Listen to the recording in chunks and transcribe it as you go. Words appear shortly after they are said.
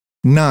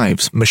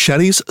Knives,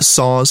 machetes,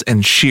 saws,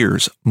 and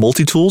shears,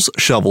 multi-tools,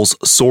 shovels,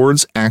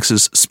 swords,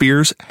 axes,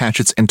 spears,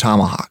 hatchets, and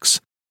tomahawks.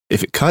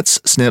 If it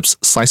cuts, snips,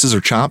 slices,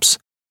 or chops,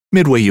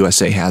 Midway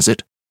USA has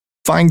it.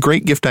 Find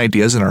great gift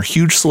ideas in our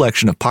huge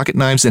selection of pocket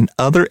knives and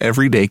other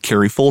everyday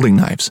carry folding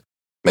knives.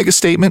 Make a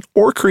statement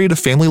or create a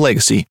family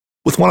legacy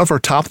with one of our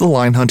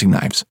top-of-the-line hunting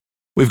knives.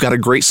 We've got a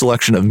great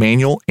selection of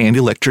manual and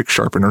electric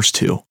sharpeners,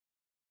 too.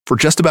 For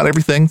just about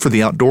everything for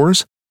the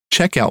outdoors,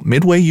 check out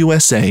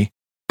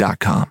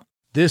MidwayUSA.com.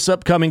 This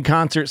upcoming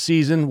concert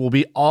season will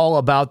be all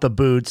about the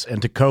boots, and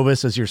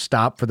Tecovas is your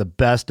stop for the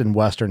best in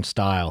Western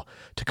style.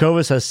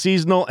 Tecovas has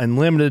seasonal and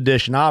limited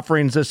edition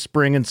offerings this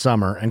spring and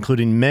summer,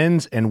 including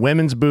men's and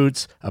women's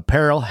boots,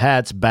 apparel,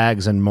 hats,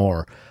 bags, and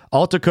more.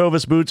 All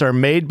Tecovas boots are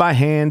made by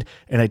hand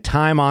in a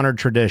time-honored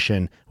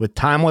tradition with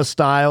timeless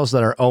styles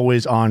that are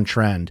always on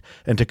trend.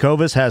 And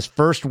Tecovas has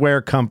first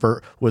wear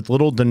comfort with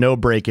little to no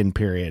break-in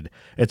period.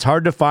 It's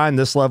hard to find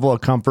this level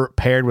of comfort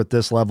paired with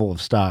this level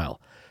of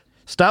style.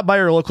 Stop by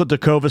your local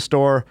Tecovas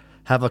store,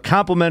 have a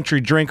complimentary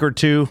drink or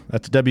two,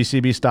 that's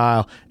WCB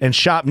style, and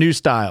shop new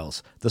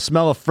styles. The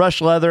smell of fresh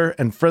leather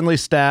and friendly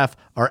staff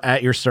are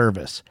at your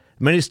service.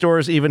 Many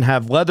stores even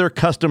have leather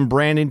custom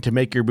branding to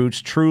make your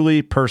boots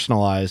truly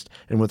personalized.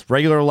 And with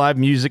regular live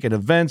music and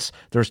events,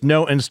 there's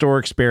no in-store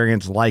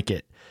experience like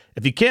it.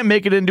 If you can't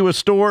make it into a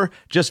store,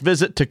 just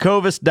visit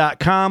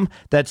tecovas.com.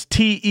 That's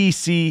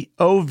TECOVAS.com.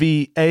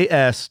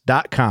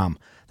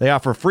 They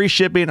offer free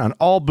shipping on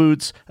all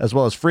boots, as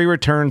well as free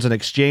returns and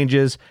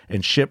exchanges,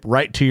 and ship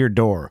right to your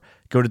door.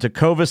 Go to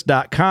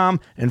tecovas.com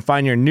and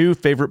find your new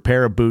favorite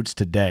pair of boots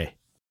today.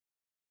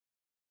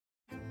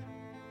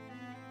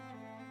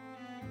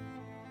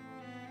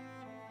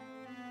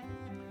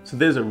 So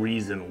there's a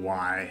reason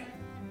why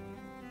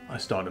I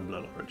started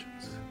Blood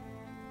Origins.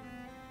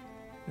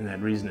 And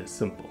that reason is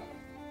simple.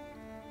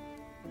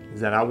 Is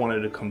that I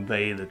wanted to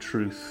convey the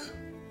truth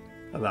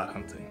about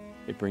hunting.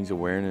 It brings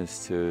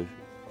awareness to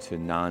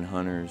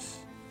non-hunters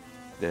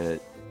that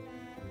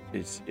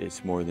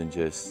it's more than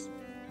just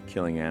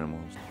killing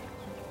animals.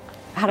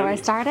 How do I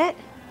start it?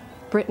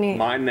 Brittany.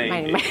 My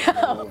name is...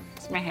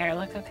 Does my hair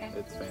look okay?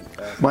 It's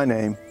fantastic. My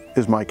name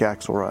is Mike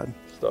Axelrod.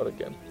 Start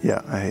again.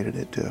 Yeah, I hated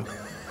it too.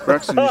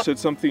 Braxton, you said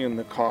something in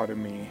the car to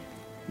me.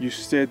 You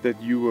said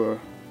that you were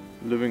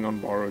living on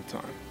borrowed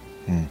time.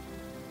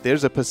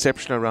 There's a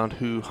perception around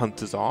who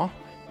hunters are,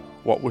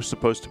 what we're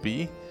supposed to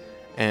be,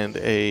 and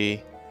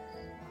a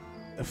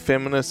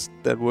feminist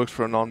that works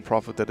for a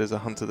non-profit that is a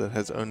hunter that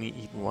has only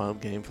eaten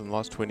wild game for the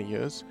last 20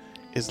 years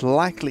is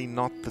likely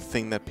not the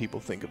thing that people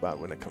think about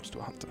when it comes to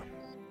a hunter.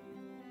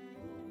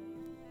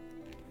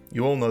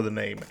 You all know the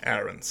name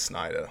Aron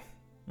Snyder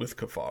with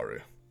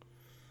Kafaru.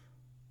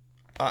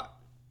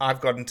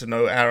 I've gotten to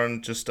know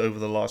Aron just over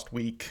the last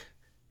week.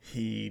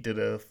 He did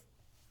a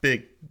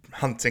big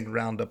hunting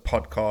roundup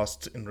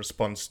podcast in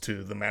response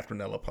to the Matt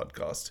Ranella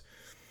podcast.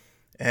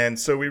 And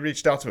so we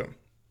reached out to him.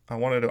 I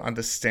wanted to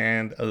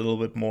understand a little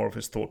bit more of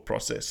his thought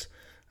process.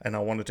 And I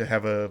wanted to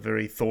have a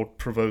very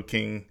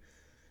thought-provoking,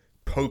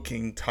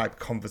 poking type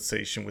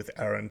conversation with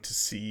Aron to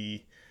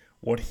see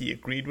what he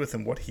agreed with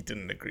and what he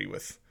didn't agree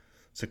with.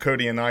 So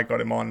Cody and I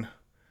got him on.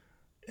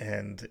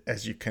 And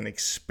as you can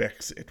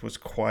expect, it was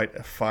quite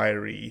a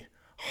fiery,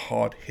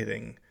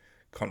 hard-hitting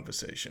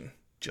conversation,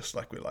 just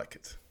like we like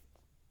it.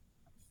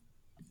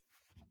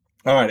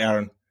 All right,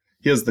 Aron,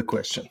 here's the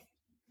question.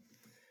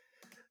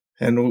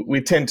 And we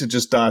tend to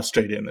just dive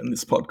straight in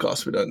this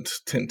podcast. We don't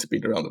tend to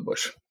beat around the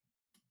bush.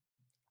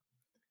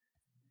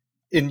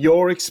 In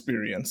your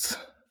experience,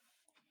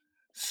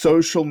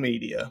 social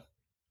media,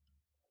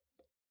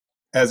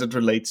 as it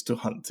relates to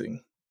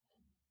hunting,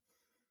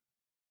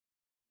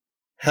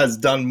 has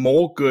done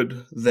more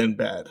good than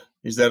bad.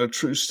 Is that a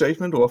true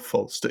statement or a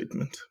false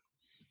statement?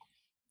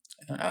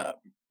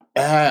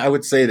 I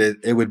would say that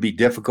it would be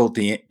difficult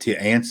to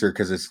answer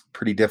because it's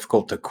pretty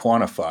difficult to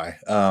quantify.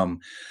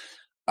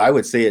 I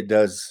would say it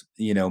does,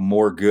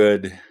 more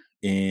good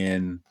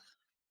in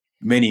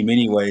many,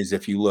 many ways.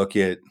 If you look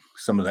at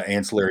some of the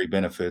ancillary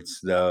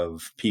benefits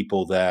of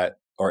people that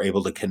are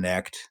able to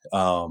connect,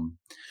 and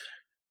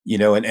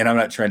I'm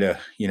not trying to,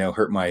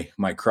 hurt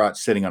my crotch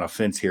sitting on a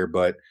fence here,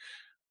 but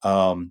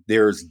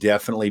there's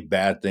definitely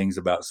bad things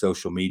about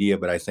social media,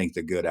 but I think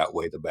the good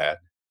outweigh the bad.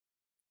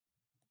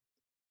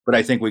 But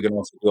I think we can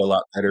also do a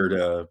lot better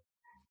to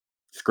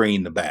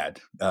screen the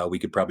bad. We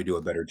could probably do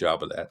a better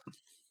job of that.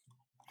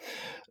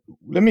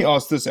 Let me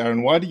ask this,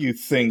 Aron. Why do you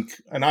think,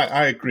 and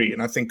I agree,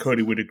 and I think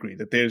Cody would agree,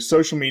 that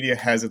social media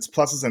has its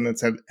pluses and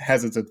it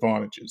has its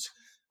advantages.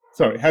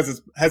 Sorry,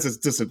 has its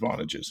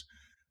disadvantages.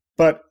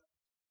 But,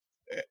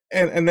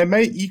 and they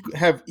may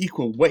have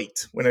equal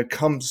weight when it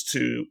comes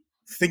to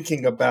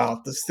thinking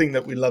about this thing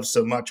that we love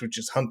so much, which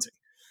is hunting.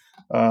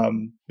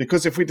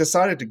 Because if we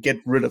decided to get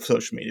rid of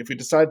social media, if we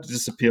decided to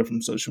disappear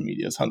from social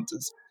media as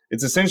hunters,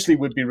 it's essentially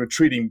would be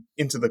retreating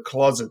into the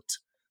closet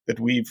that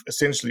we've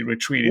essentially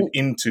retreated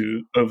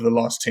into over the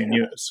last 10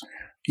 years.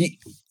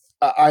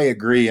 I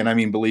agree. And I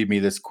mean, believe me,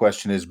 this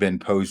question has been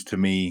posed to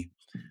me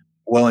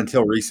Well,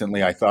 until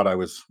recently, I thought I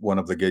was one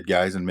of the good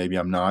guys, and maybe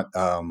I'm not,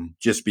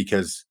 just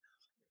because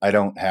I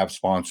don't have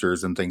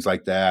sponsors and things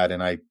like that.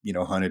 And I,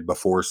 hunted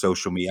before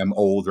social media. I'm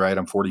old, right?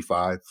 I'm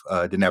 45.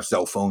 Didn't have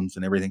cell phones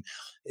and everything.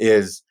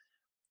 Is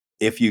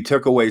if you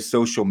took away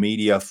social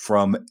media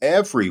from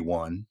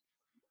everyone,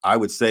 I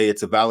would say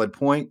it's a valid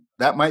point.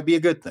 That might be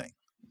a good thing.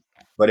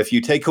 But if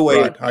you take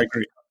away Right, I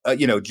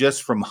agree.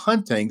 just from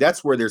hunting,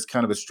 that's where there's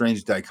kind of a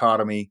strange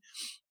dichotomy.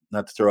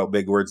 Not to throw out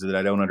big words that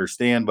I don't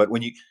understand, but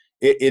when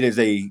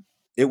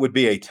it would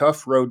be a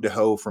tough road to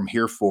hoe from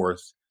here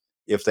forth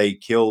if they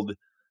killed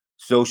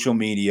social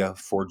media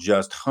for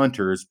just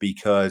hunters,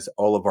 because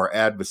all of our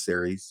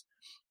adversaries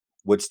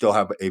would still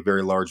have a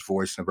very large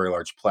voice and a very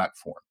large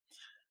platform.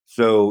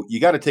 So you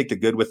got to take the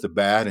good with the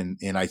bad,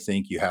 and I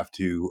think you have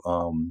to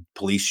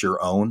police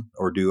your own,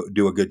 or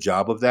do a good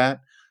job of that.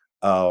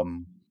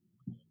 Um,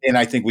 and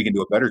I think we can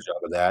do a better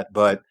job of that.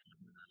 But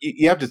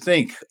you have to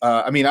think.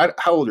 How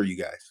old are you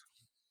guys?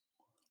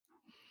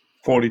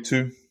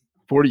 42.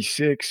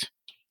 46.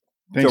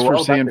 Thanks So we're for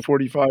all about saying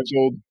 45 is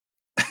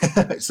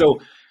old.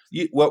 so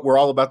we're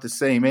all about the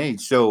same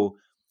age. So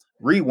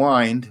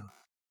rewind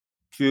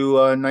to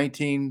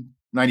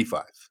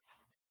 1995.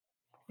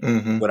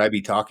 Mm-hmm. Would I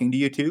be talking to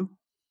you too?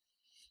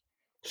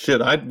 Shit,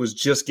 I was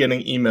just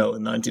getting email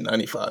in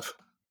 1995.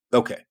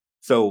 Okay.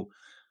 So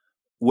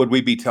would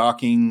we be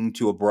talking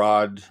to a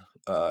broad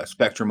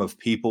spectrum of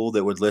people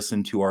that would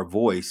listen to our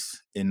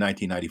voice in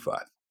 1995?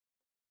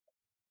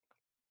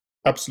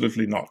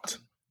 Absolutely not.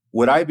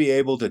 Would I be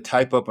able to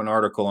type up an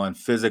article on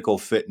physical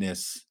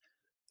fitness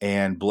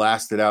and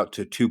blast it out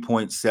to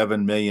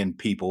 2.7 million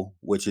people,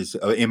 which is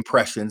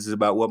impressions, is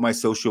about what my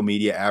social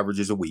media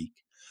averages a week,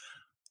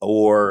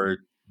 or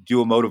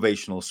do a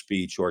motivational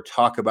speech, or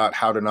talk about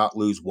how to not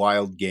lose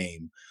wild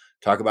game,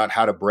 talk about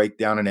how to break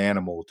down an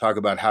animal, talk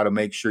about how to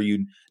make sure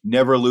you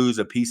never lose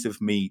a piece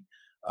of meat,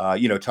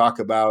 talk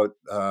about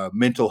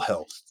mental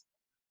health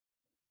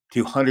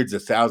to hundreds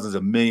of thousands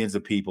of millions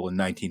of people in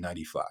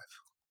 1995?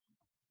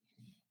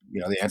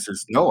 The answer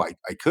is no,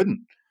 I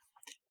couldn't.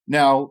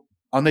 Now,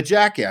 on the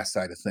jackass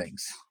side of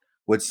things,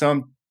 would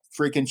some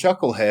freaking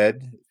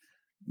chucklehead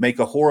make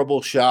a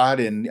horrible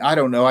shot? And I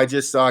don't know, I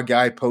just saw a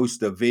guy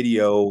post a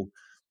video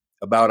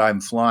about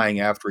I'm flying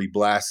after he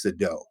blasts a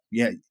doe.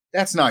 Yeah,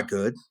 that's not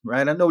good,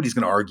 right? I know nobody's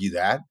going to argue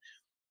that,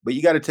 but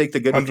you got to take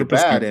the good with the 100%.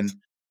 bad. And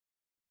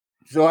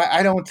so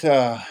I don't,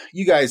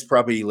 you guys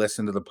probably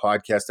listen to the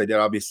podcast I did.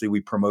 Obviously,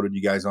 we promoted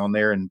you guys on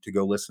there and to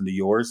go listen to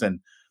yours. And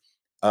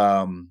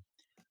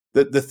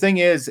the thing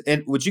is,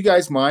 and would you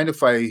guys mind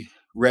if I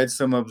read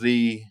some of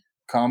the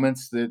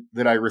comments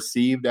that I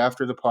received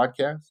after the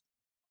podcast?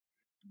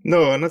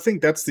 No, and I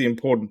think that's the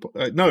important.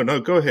 No,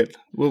 go ahead.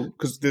 Well,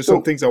 because there's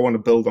some things I want to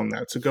build on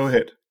that. So go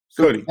ahead,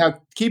 Cody. Now,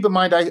 keep in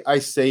mind, I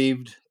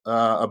saved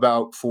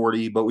about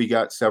 40, but we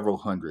got several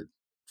hundred.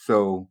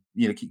 So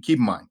keep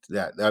in mind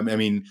that. I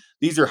mean,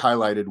 these are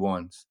highlighted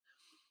ones.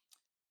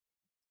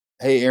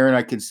 Hey, Aaron,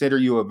 I consider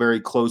you a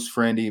very close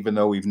friend, even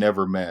though we've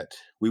never met.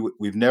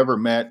 We've never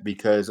met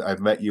because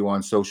I've met you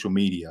on social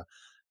media.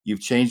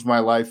 You've changed my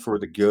life for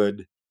the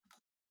good.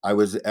 I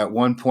was at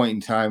one point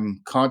in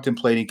time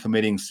contemplating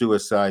committing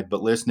suicide,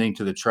 but listening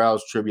to the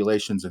trials,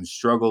 tribulations, and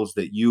struggles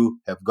that you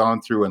have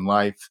gone through in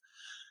life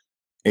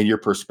and your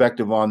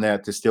perspective on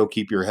that to still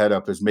keep your head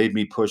up has made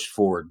me push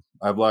forward.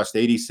 I've lost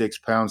 86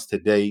 pounds to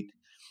date,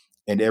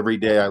 and every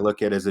day I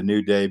look at as a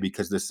new day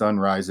because the sun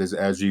rises,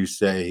 as you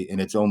say, and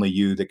it's only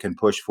you that can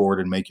push forward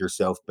and make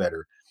yourself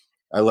better.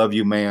 I love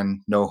you,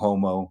 man. No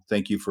homo.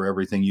 Thank you for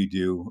everything you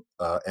do.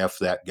 F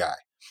that guy.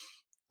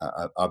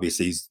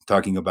 Obviously, he's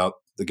talking about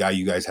the guy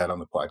you guys had on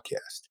the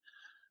podcast.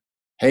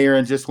 Hey,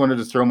 Aaron, just wanted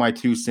to throw my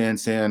 2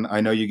 cents in.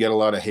 I know you get a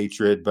lot of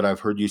hatred, but I've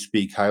heard you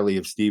speak highly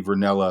of Steve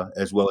Rinella,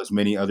 as well as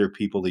many other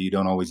people that you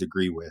don't always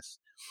agree with.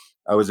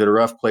 I was at a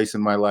rough place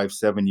in my life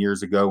 7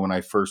 years ago when I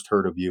first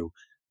heard of you.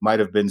 Might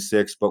have been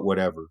 6, but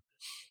whatever.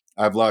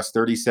 I've lost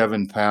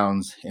 37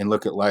 pounds and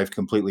look at life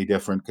completely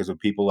different because of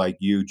people like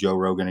you, Joe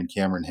Rogan, and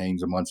Cameron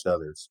Haynes, amongst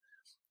others.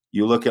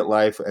 You look at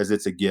life as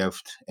it's a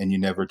gift and you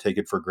never take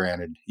it for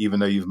granted. Even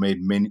though you've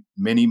made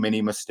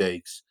many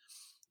mistakes,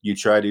 you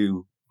try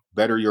to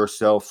better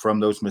yourself from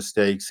those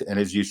mistakes. And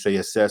as you say,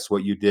 assess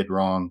what you did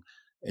wrong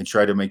and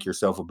try to make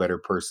yourself a better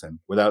person.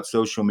 Without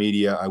social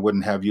media, I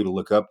wouldn't have you to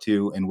look up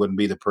to and wouldn't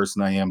be the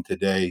person I am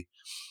today.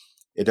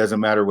 It doesn't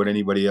matter what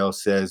anybody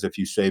else says. If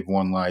you save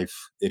one life,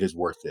 it is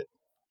worth it.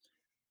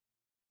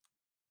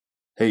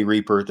 Hey,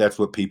 Reaper, that's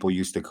what people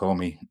used to call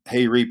me.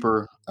 Hey,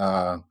 Reaper,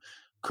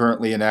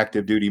 currently an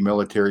active duty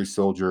military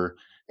soldier,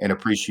 and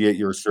appreciate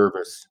your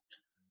service.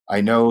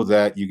 I know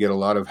that you get a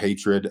lot of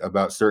hatred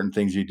about certain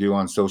things you do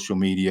on social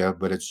media,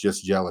 but it's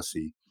just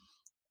jealousy.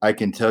 I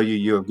can tell you,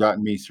 you have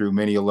gotten me through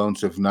many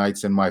lonesome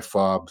nights in my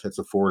fob, that's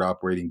a forward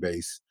operating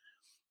base,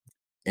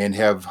 and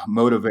have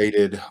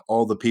motivated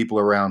all the people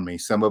around me.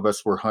 Some of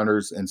us were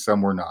hunters and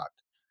some were not.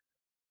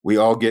 We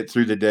all get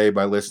through the day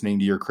by listening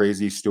to your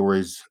crazy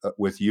stories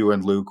with you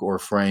and Luke or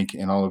Frank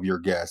and all of your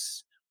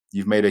guests.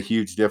 You've made a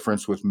huge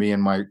difference with me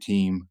and my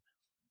team.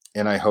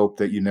 And I hope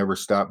that you never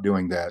stop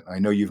doing that. I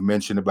know you've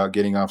mentioned about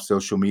getting off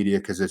social media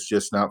because it's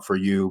just not for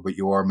you, but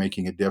you are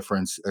making a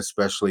difference,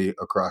 especially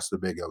across the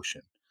big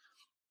ocean.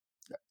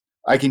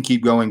 I can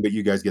keep going, but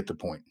you guys get the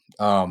point.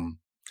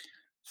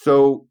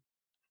 So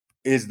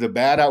is the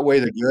bad outweigh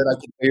the good? I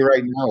can tell you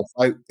right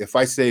now, if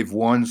I save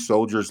one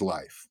soldier's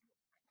life,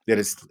 that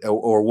is,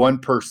 or one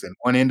person,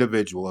 one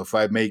individual, if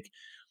I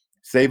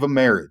save a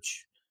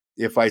marriage,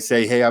 if I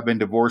say, hey, I've been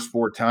divorced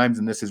 4 times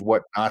and this is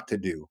what not to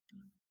do,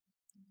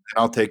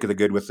 then I'll take the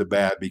good with the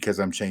bad because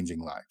I'm changing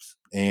lives.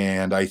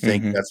 And I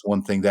think Mm-hmm. that's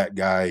one thing that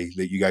guy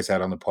that you guys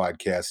had on the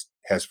podcast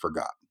has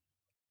forgotten.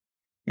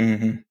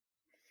 Mm-hmm.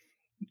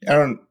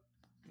 Aaron,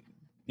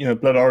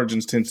 Blood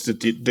Origins tends to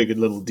dig a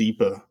little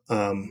deeper.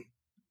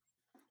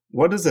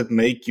 What does it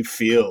make you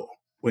feel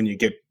when you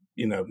get,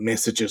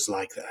 messages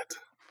like that?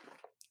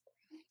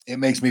 It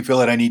makes me feel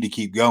that I need to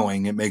keep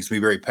going. It makes me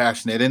very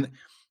passionate.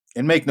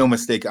 And make no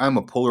mistake, I'm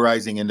a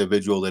polarizing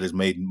individual that has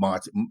made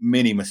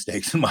many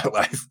mistakes in my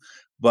life.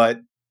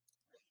 But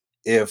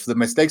if the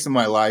mistakes in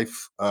my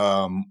life,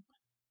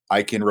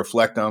 I can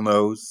reflect on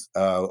those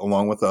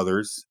along with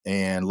others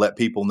and let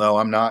people know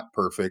I'm not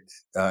perfect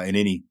by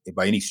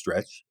any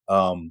stretch.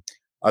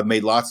 I've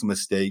made lots of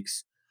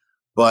mistakes,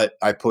 but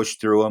I pushed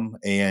through them,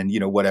 and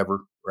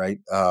whatever, right?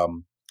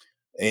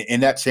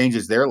 And that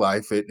changes their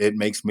life. It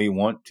makes me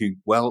want to.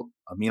 Well,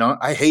 I mean,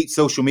 I hate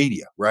social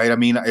media, right? I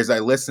mean, as I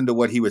listened to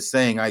what he was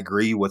saying, I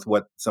agree with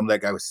what some of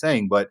that guy was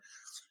saying, but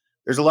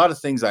there's a lot of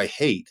things I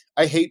hate.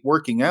 I hate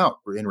working out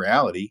in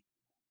reality,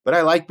 but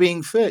I like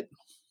being fit.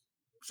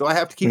 So I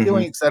have to keep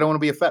doing it because I don't want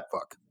to be a fat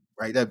fuck,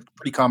 right? That's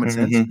pretty common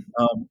sense.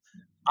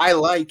 I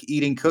like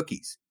eating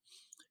cookies.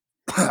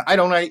 I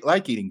don't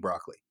like eating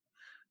broccoli.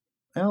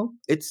 Well,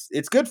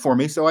 it's good for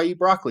me, so I eat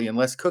broccoli and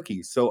less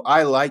cookies. So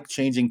I like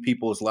changing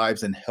people's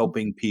lives and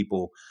helping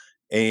people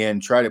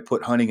and try to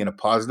put hunting in a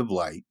positive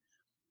light.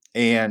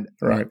 And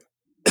Right.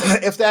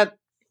 if that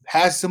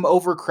has some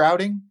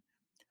overcrowding,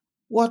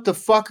 what the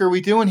fuck are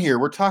we doing here?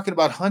 We're talking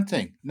about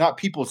hunting, not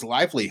people's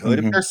livelihood.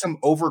 If there's some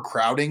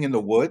overcrowding in the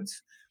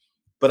woods,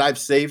 but I've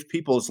saved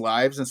people's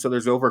lives, and so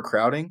there's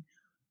overcrowding.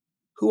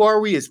 Who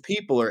are we as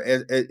people, or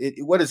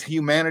what is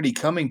humanity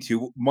coming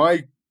to?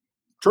 My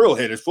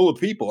trailhead is full of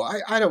people.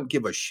 I don't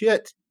give a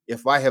shit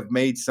if I have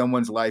made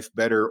someone's life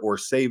better or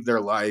saved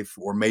their life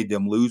or made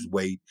them lose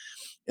weight.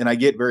 And I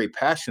get very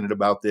passionate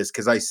about this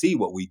because I see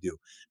what we do.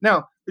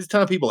 Now, there's a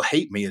ton of people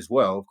hate me as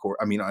well, of course.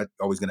 I mean, it's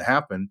always going to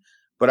happen.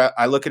 But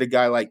I look at a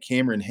guy like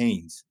Cameron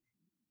Haynes.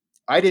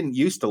 I didn't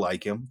used to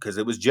like him because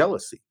it was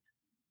jealousy.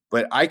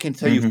 But I can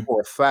tell you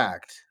for a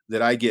fact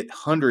that I get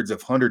hundreds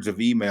of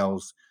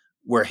emails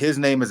where his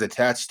name is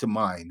attached to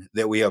mine,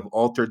 that we have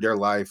altered their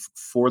life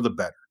for the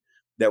better,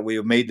 that we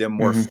have made them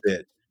more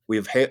fit. We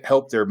have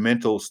helped their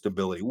mental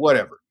stability,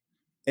 whatever.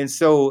 And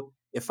so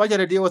if I got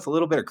to deal with a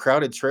little bit of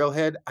crowded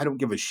trailhead, I don't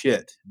give a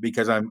shit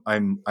because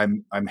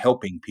I'm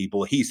helping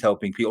people. He's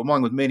helping people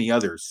along with many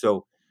others.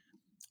 So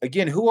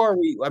again, who are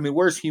we? I mean,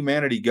 where's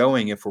humanity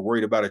going if we're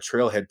worried about a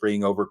trailhead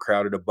being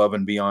overcrowded above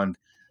and beyond?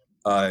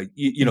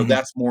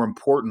 That's more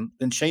important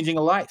than changing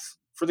a life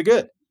for the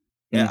good.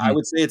 I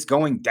would say it's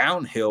going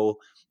downhill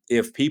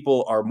if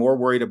people are more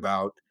worried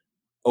about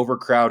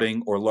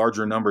overcrowding or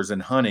larger numbers in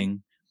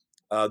hunting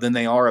than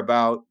they are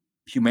about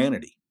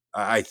humanity.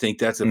 I think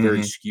that's a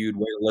very skewed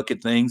way to look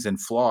at things and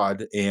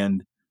flawed.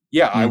 And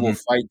yeah, I will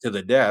fight to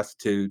the death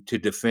to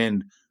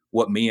defend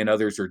what me and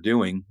others are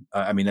doing.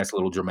 I mean, that's a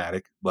little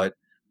dramatic, but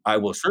I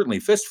will certainly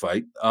fist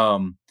fight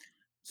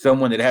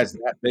someone that has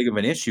that big of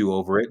an issue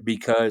over it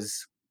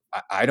because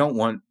I don't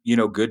want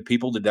good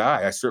people to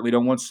die. I certainly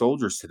don't want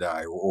soldiers to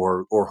die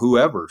or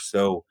whoever.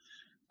 So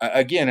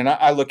again, and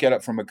I look at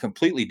it from a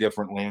completely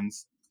different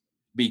lens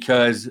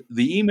because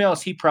the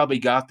emails he probably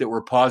got that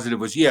were positive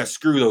was, yeah,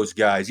 screw those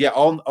guys. Yeah,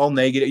 all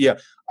negative. Yeah,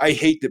 I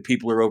hate that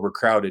people are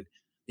overcrowded.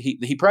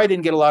 He probably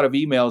didn't get a lot of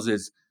emails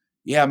as,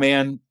 yeah,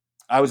 man,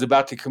 I was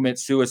about to commit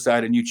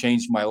suicide and you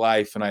changed my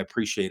life and I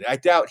appreciate it. I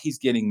doubt he's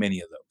getting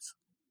many of those.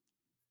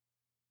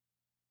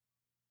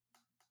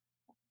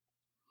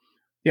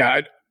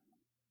 Yeah,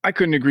 I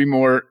couldn't agree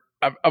more.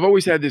 I've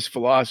always had this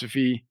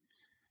philosophy,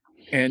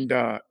 and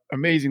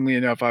amazingly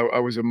enough, I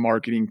was a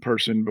marketing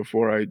person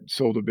before I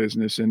sold a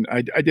business, and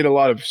I did a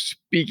lot of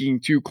speaking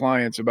to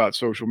clients about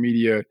social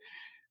media.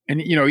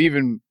 And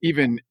even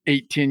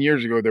 8-10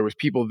 years ago, there was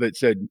people that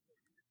said,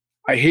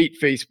 "I hate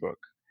Facebook,"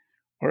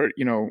 or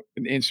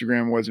and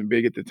Instagram wasn't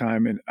big at the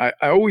time, and I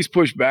always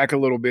pushed back a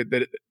little bit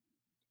that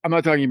I'm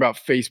not talking about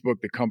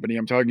Facebook, the company.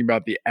 I'm talking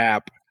about the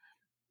app.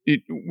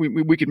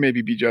 We could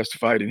maybe be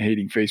justified in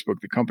hating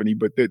Facebook, the company,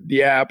 but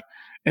the app,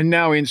 and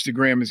now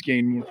Instagram has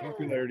gained more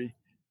popularity.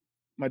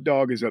 My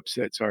dog is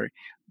upset. Sorry.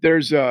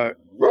 There's go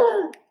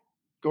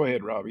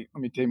ahead, Robbie.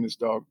 Let me tame this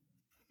dog.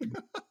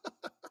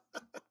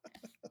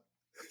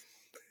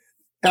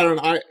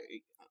 Aaron,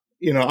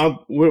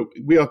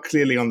 we are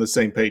clearly on the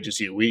same page as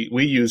you.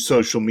 We use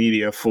social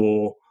media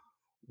for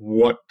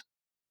what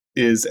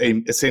is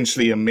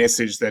essentially a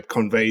message that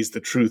conveys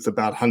the truth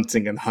about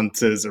hunting and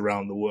hunters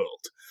around the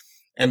world.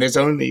 And there's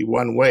only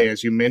one way,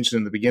 as you mentioned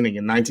in the beginning,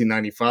 in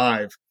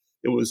 1995,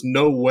 there was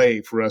no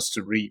way for us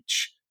to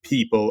reach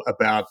people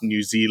about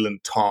New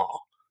Zealand tar,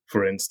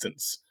 for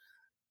instance.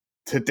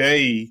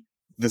 Today,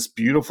 this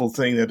beautiful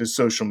thing that is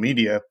social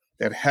media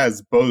that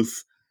has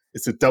both,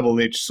 it's a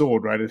double-edged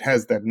sword, right? It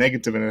has that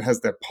negative and it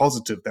has that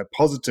positive. That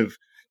positive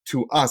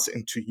to us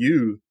and to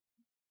you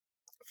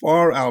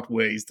far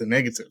outweighs the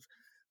negative.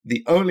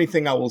 The only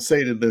thing I will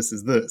say to this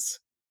is this,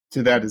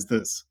 to that is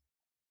this.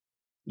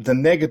 The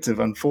negative,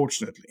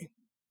 unfortunately,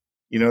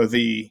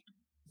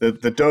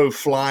 the doe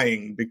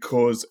flying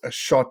because a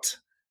shot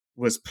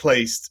was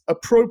placed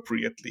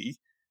appropriately,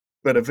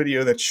 but a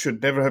video that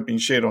should never have been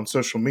shared on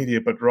social media,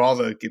 but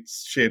rather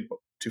gets shared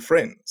to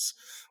friends.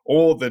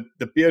 Or the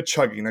beer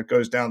chugging that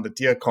goes down the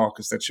deer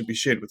carcass that should be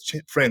shared with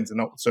friends and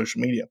not with social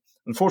media.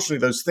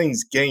 Unfortunately, those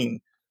things gain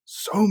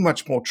so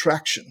much more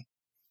traction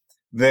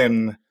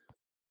than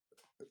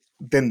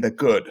the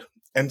good.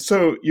 And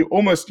so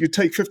you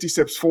take 50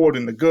 steps forward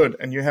in the good,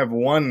 and you have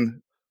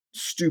one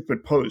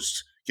stupid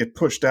post get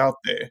pushed out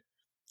there,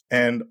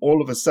 and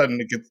all of a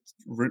sudden it gets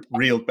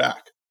reeled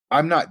back.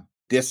 I'm not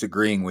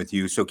disagreeing with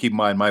you, so keep in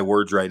mind my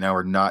words right now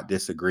are not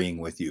disagreeing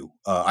with you.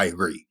 I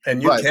agree,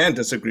 and you can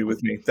disagree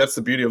with me. That's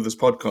the beauty of this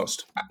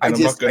podcast. And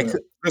I'm not going to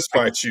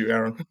fistfight you,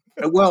 Aaron.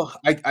 Well,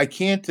 I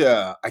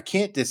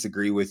can't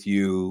disagree with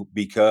you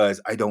because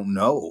I don't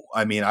know.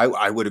 I mean,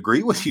 I would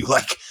agree with you.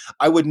 Like,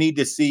 I would need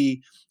to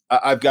see.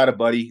 I've got a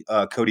buddy,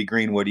 Cody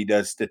Greenwood. He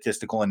does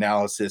statistical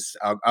analysis,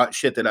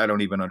 shit that I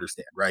don't even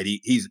understand. Right?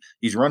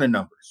 He's running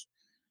numbers.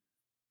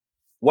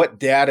 What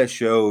data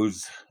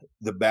shows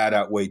the bad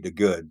outweighed the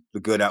good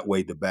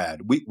outweighed the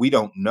bad? We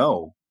don't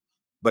know,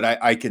 but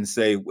I can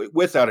say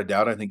without a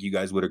doubt, I think you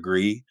guys would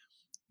agree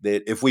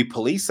that if we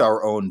police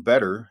our own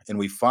better and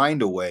we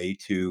find a way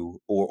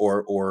to,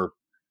 or,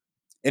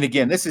 and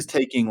again, this is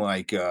taking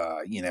like,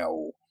 what do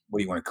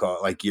you want to call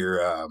it? Like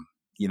your,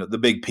 the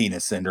big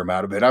penis syndrome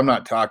out of it. I'm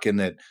not talking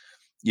that,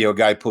 a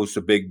guy posts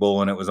a big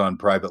bull and it was on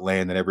private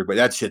land and everybody,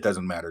 that shit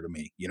doesn't matter to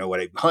me. You know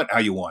what? Hunt how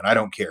you want. I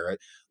don't care.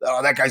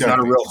 Oh, that guy's not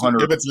a real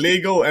hunter. If it's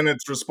legal and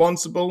it's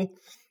responsible,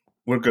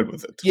 we're good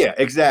with it. Yeah,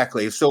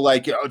 exactly. So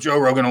like, Joe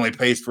Rogan only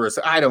pays for us.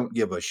 I don't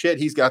give a shit.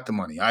 He's got the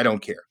money. I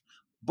don't care.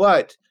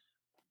 But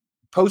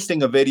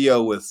posting a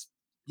video with,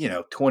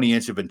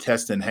 20-inch of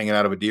intestine hanging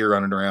out of a deer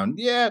running around,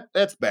 yeah,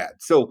 that's bad.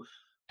 So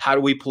how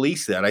do we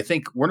police that? I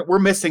think we're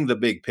missing the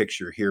big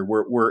picture here.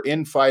 We're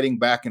infighting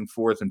back and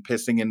forth and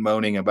pissing and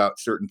moaning about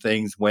certain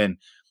things when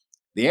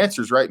the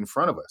answer is right in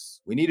front of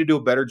us. We need to do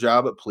a better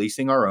job at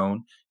policing our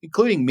own,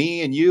 including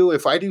me and you.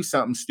 If I do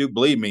something stupid,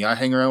 believe me, I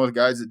hang around with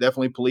guys that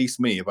definitely police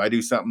me. If I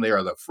do something, they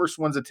are the first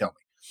ones to tell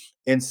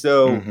me. And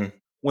so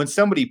when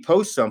somebody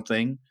posts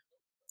something,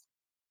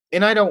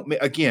 and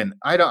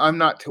I'm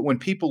not, when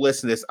people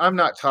listen to this, I'm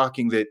not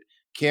talking that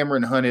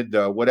Cameron hunted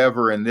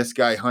whatever and this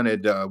guy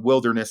hunted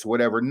wilderness,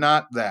 whatever.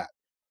 Not that.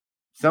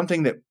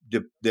 Something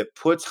that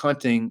puts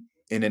hunting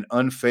in an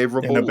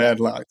unfavorable, in a bad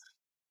light.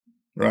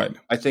 Right.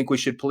 I think we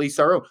should police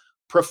our own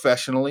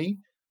professionally,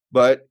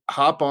 but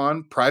hop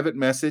on, private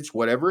message,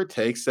 whatever it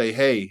takes. Say,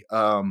 hey,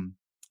 man,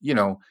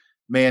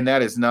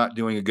 that is not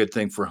doing a good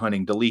thing for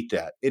hunting. Delete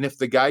that. And if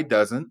the guy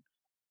doesn't,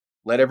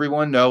 let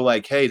everyone know,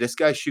 like, hey, this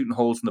guy's shooting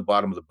holes in the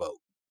bottom of the boat.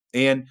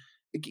 And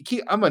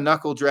I'm a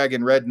knuckle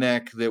dragging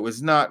redneck that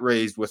was not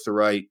raised with the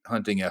right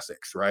hunting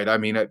ethics, right? I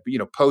mean,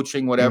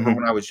 poaching, whatever,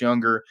 when I was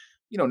younger,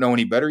 you don't know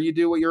any better. You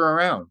do what you're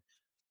around.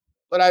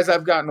 But as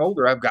I've gotten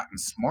older, I've gotten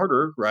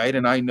smarter, right?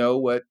 And I know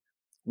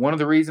one of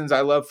the reasons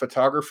I love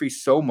photography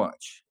so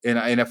much,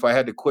 and if I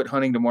had to quit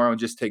hunting tomorrow and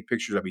just take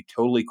pictures, I'd be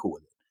totally cool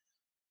with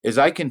it, is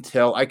I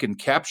can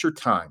capture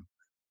time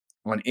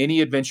on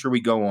any adventure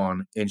we go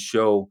on and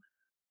show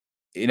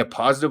in a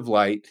positive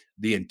light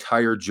the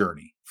entire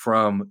journey,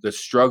 from the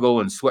struggle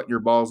and sweating your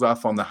balls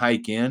off on the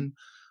hike in,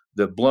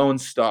 the blown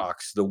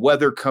stalks, the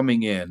weather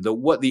coming in,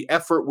 the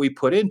effort we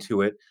put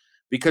into it.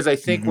 Because I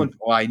think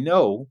I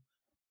know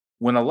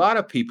when a lot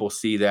of people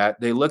see that,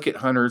 they look at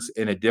hunters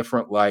in a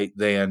different light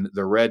than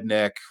the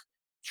redneck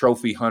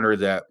trophy hunter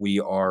that we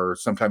are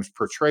sometimes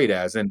portrayed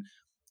as. And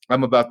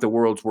I'm about the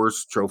world's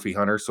worst trophy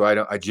hunter, so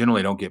I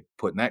generally don't get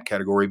put in that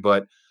category.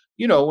 But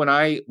when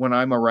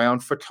I'm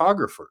around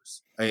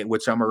photographers,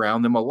 which I'm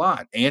around them a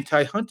lot,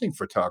 anti-hunting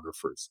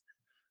photographers,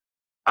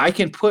 I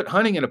can put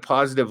hunting in a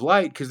positive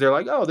light because they're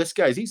like, oh,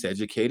 he's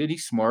educated,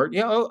 he's smart.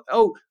 Yeah.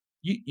 Oh,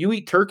 you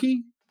eat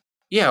turkey?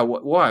 Yeah.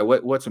 Why?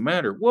 What's the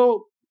matter?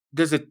 Well,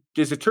 does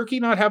a turkey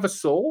not have a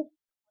soul?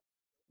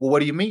 Well,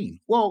 what do you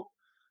mean? Well,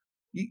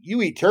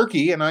 you eat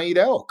turkey and I eat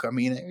elk. I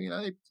mean,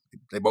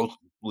 they both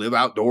live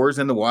outdoors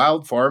in the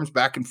wild, farms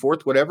back and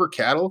forth, whatever,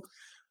 cattle.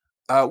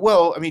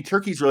 Well, I mean,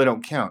 turkeys really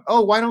don't count.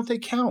 Oh, why don't they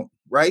count?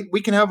 Right?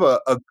 We can have a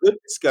good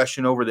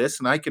discussion over this,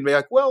 and I can be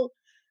like, well,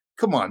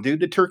 come on, dude.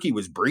 The turkey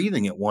was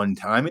breathing at one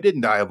time. It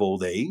didn't die of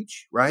old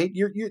age, right?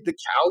 You're the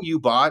cow you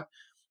bought,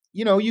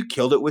 you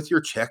killed it with your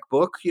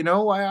checkbook.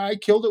 I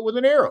killed it with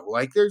an arrow.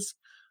 Like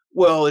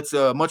well, it's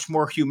much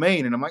more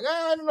humane. And I'm like,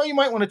 I don't know, you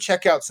might want to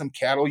check out some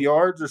cattle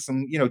yards or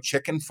some,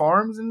 chicken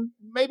farms and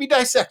maybe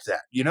dissect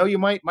that. You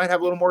might have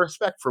a little more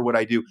respect for what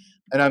I do.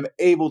 And I'm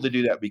able to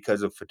do that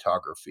because of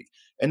photography.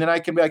 And then I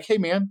can be like, hey,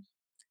 man,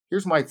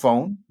 here's my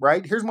phone,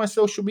 right? Here's my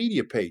social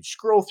media page.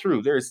 Scroll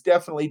through. There's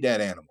definitely dead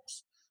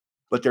animals,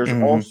 but there's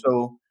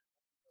also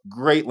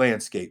great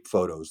landscape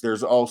photos.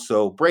 There's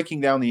also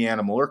breaking down the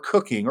animal or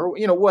cooking or,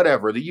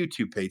 whatever, the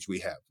YouTube page we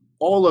have.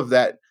 All of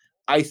that,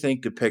 I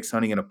think, depicts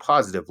hunting in a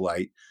positive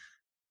light,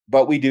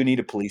 but we do need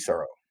to police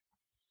our own.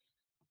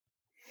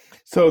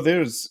 So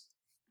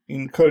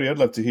Cody, I'd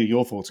love to hear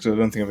your thoughts because I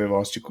don't think I've ever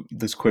asked you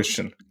this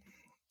question.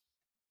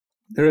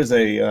 There is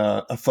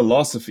a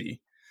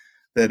philosophy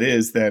that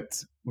is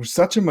that we're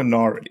such a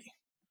minority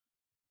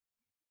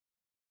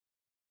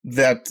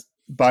that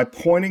by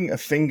pointing a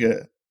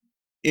finger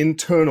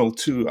internal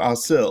to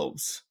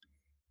ourselves,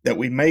 that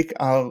we make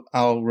our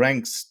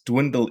ranks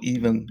dwindle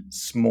even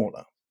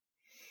smaller.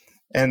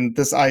 And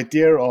this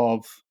idea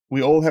of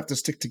we all have to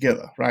stick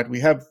together, right? We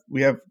have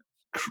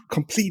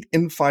complete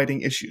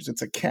infighting issues.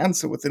 It's a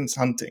cancer within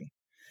hunting.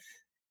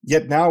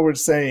 Yet now we're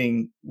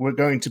saying we're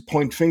going to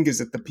point fingers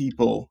at the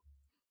people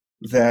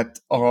that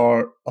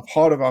are a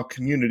part of our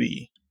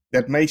community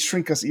that may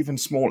shrink us even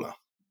smaller.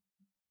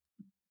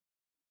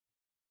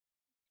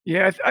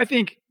 Yeah, I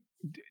think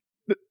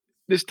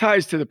this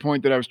ties to the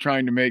point that I was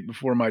trying to make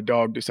before my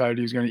dog decided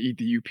he was going to eat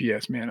the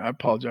UPS man. I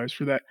apologize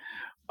for that.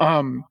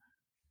 I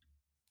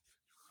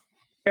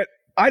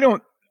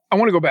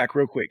want to go back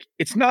real quick.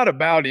 It's not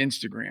about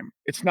Instagram.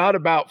 It's not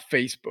about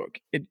Facebook.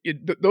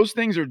 Those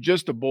things are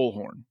just a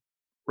bullhorn,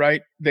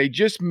 right? They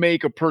just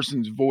make a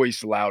person's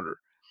voice louder.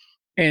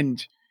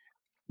 And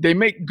they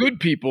make good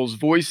people's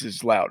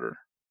voices louder.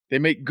 They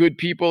make good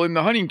people in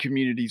the hunting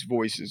community's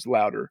voices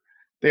louder.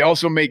 They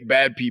also make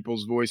bad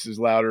people's voices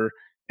louder,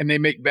 and they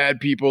make bad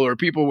people or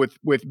people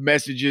with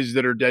messages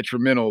that are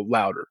detrimental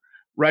louder,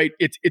 right?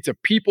 It's a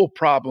people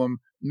problem,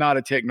 not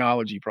a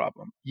technology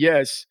problem.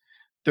 Yes,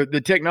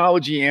 the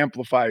technology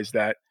amplifies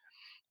that,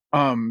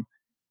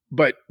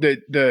 but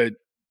the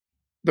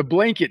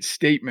blanket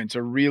statements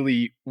are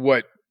really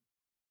what,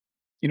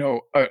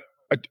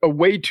 a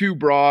way too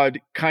broad,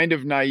 kind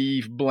of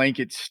naive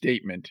blanket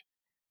statement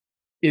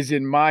is,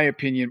 in my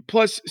opinion,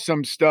 plus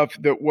some stuff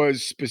that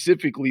was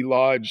specifically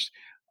lodged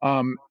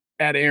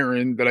at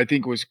Aron that I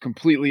think was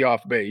completely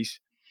off base,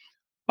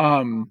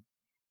 are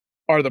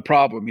the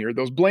problem here.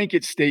 Those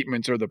blanket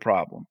statements are the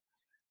problem.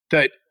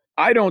 That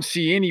I don't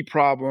see any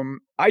problem.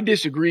 I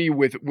disagree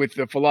with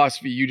the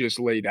philosophy you just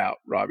laid out,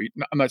 Robbie.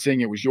 I'm not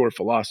saying it was your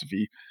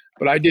philosophy,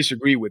 but I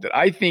disagree with it.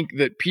 I think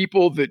that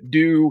people that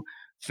do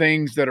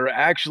things that are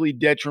actually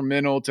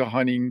detrimental to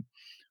hunting,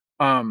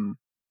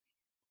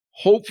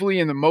 hopefully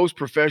in the most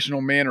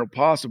professional manner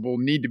possible,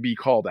 need to be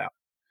called out.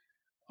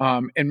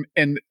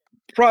 And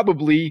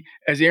probably,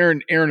 as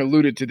Aron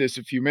alluded to this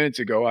a few minutes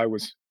ago, I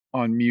was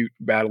on mute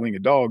battling a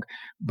dog,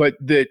 but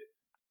that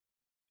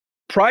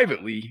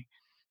privately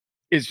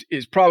is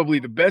probably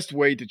the best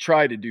way to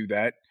try to do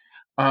that.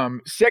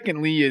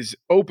 Secondly is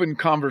open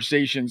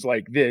conversations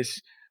like this,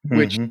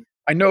 which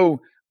I know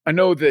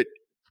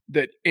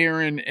that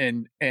Aron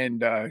and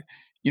Dan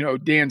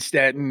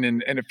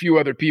Statton and a few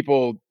other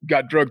people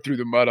got drugged through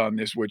the mud on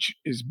this, which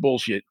is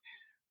bullshit.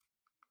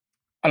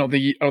 I don't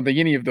think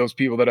any of those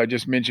people that I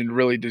just mentioned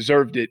really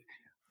deserved it.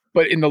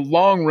 But in the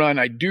long run,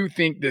 I do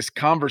think this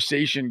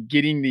conversation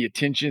getting the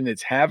attention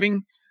it's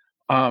having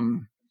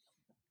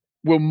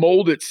will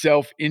mold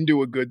itself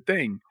into a good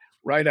thing,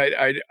 right?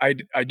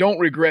 I don't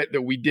regret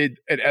that we did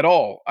it at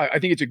all. I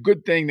think it's a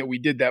good thing that we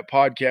did that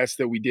podcast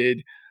that we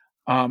did.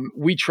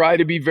 We try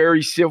to be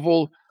very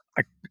civil.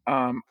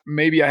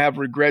 Maybe I have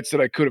regrets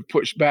that I could have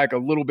pushed back a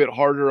little bit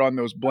harder on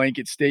those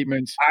blanket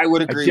statements. I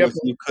would agree with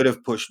you. Could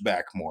have pushed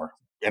back more.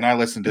 And I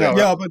listened to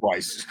that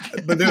twice.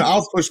 But then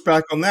I'll push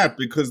back on that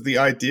because the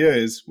idea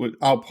is with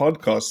our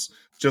podcasts,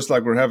 just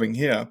like we're having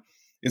here,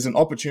 is an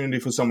opportunity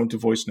for someone to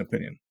voice an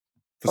opinion.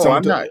 For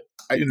someone to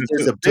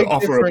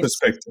offer a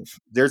perspective.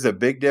 There's a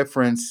big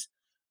difference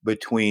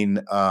between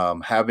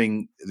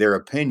having their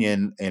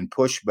opinion and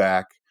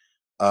pushback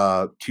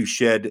to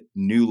shed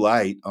new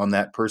light on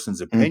that person's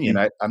opinion.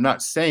 I'm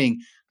not saying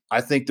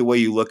I think the way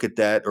you look at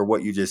that or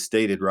what you just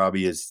stated,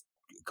 Robbie, is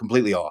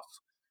completely off.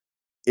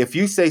 If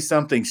you say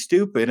something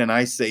stupid and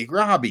I say,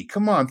 Robbie,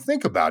 come on,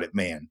 think about it,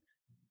 man.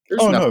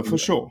 No, for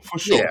sure.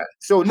 Yeah.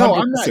 So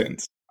no,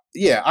 100%.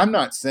 I'm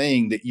not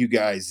saying that you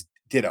guys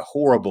did a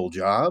horrible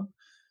job.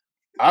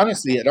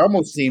 Honestly, it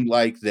almost seemed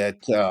like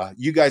that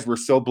you guys were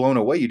so blown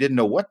away you didn't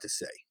know what to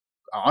say.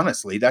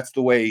 Honestly, that's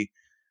the way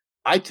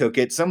I took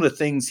it. Some of the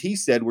things he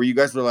said where you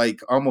guys were like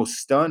almost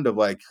stunned of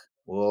like,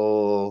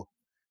 well,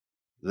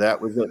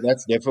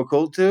 that's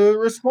difficult to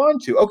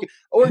respond to. Okay.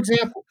 Or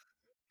example,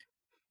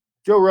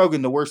 Joe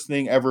Rogan, the worst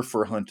thing ever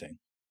for hunting.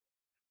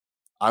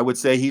 I would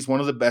say he's one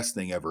of the best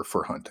thing ever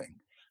for hunting.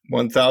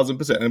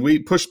 1,000%. And we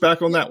pushed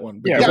back on that one.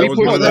 Because that was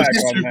one of those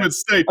stupid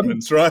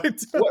statements,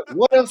 right?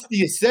 What else do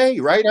you say,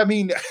 right? I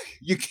mean,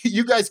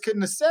 you guys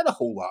couldn't have said a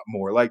whole lot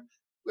more. Like,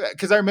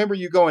 because I remember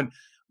you going,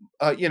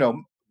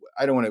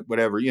 I don't want to,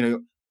 whatever,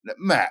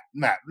 Matt,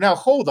 now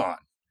hold on.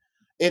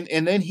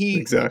 And then he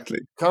Exactly.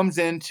 comes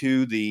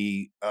into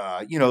the,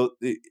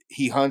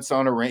 he hunts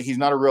on a range. He's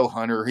not a real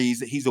hunter.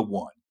 He's a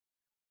one.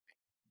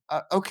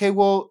 Okay,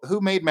 well,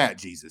 who made Matt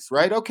Jesus,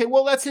 right? Okay,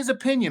 well, that's his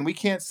opinion. We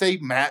can't say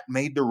Matt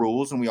made the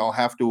rules and we all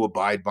have to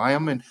abide by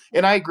them.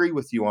 And I agree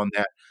with you on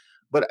that.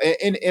 But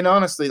and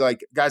honestly,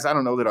 like, guys, I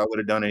don't know that I would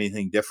have done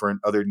anything different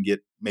other than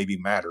get maybe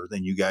madder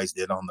than you guys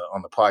did on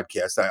the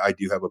podcast. I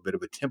do have a bit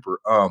of a temper.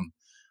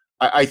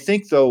 I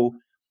think though,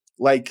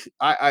 like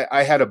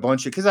I had a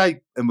bunch of, because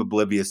I am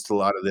oblivious to a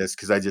lot of this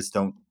because I just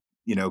don't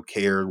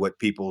care what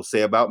people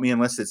say about me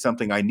unless it's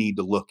something I need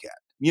to look at.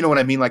 You know what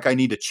I mean? Like I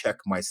need to check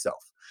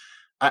myself.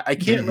 I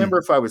can't remember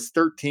if I was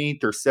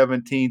 13th or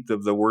 17th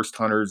of the worst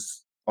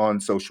hunters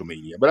on social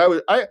media,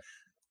 but I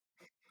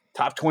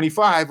top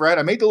 25, right?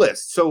 I made the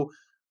list. So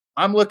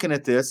I'm looking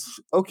at this.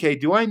 Okay,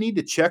 do I need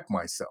to check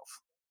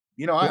myself?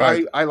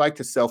 Right. I like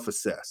to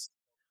self-assess,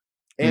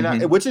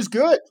 and which is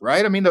good,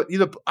 right? I mean,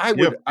 I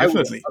would,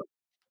 definitely.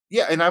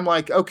 yeah. And I'm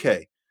like,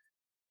 okay,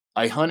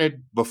 I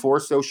hunted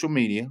before social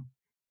media.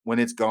 When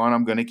it's gone,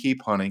 I'm going to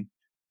keep hunting.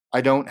 I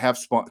don't have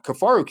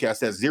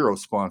KafaruCast has 0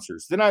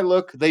 sponsors. Then I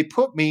look, they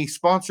put me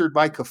sponsored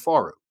by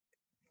Kafaru.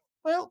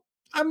 Well,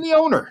 I'm the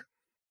owner.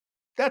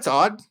 That's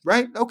odd,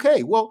 right?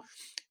 Okay, well,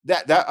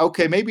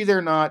 okay, maybe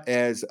they're not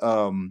as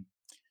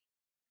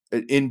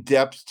in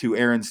depth to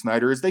Aron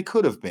Snyder as they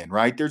could have been,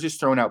 right? They're just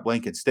throwing out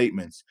blanket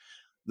statements.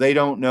 They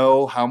don't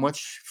know how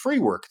much free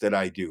work that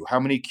I do, how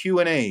many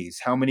Q&As,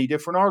 how many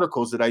different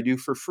articles that I do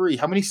for free,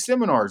 how many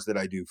seminars that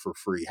I do for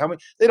free.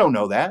 They don't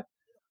know that.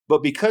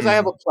 But because I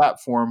have a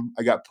platform,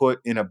 I got put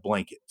in a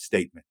blanket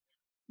statement.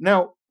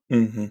 Now,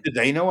 do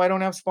they know I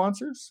don't have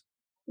sponsors?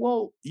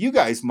 Well, you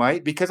guys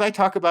might, because I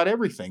talk about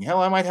everything.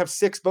 Hell, I might have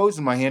 6 bows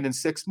in my hand in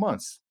 6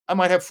 months. I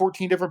might have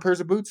 14 different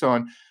pairs of boots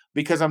on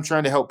because I'm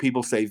trying to help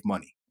people save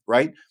money,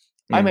 right?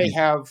 I may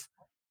have,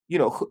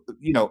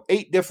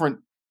 8 different,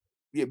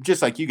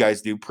 just like you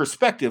guys do,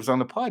 perspectives on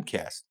the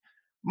podcast.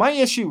 My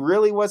issue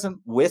really wasn't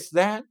with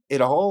that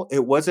at all.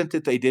 It wasn't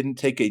that they didn't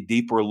take a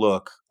deeper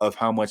look of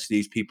how much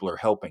these people are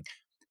helping.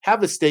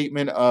 Have a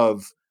statement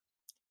of,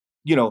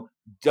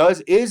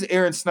 is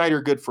Aron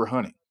Snyder good for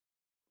hunting?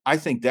 I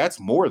think that's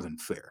more than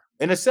fair.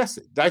 And assess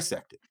it,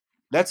 dissect it.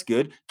 That's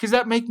good because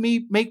that make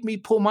me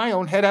pull my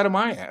own head out of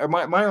my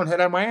own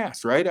head out of my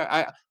ass, right?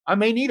 I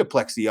may need a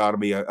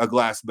plexiotomy, a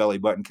glass belly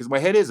button because my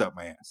head is up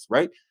my ass,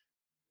 right?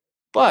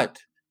 But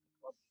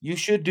you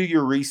should do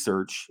your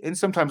research, and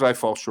sometimes I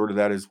fall short of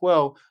that as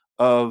well.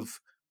 Of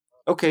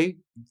okay,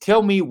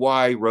 tell me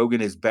why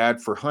Rogan is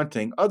bad for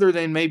hunting, other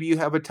than maybe you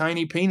have a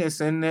tiny penis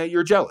and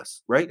you're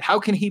jealous, right? How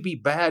can he be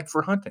bad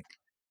for hunting?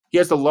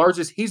 He's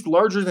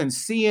larger than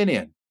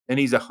CNN, and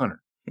he's a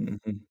hunter.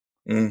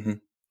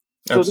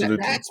 So Absolutely.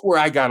 that's where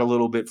I got a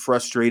little bit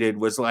frustrated,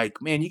 was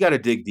like, man, you got to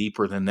dig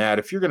deeper than that.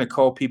 If you're going to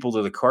call people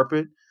to the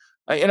carpet,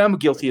 and I'm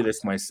guilty of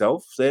this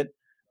myself, that,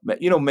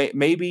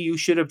 maybe you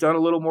should have done a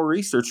little more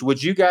research.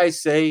 Would you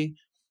guys say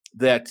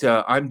that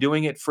I'm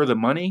doing it for the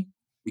money?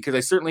 Because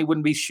I certainly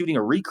wouldn't be shooting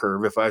a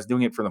recurve if I was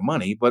doing it for the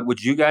money. But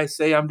would you guys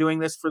say I'm doing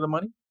this for the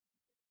money?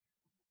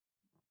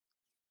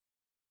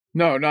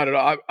 No, not at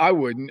all. I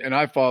wouldn't, and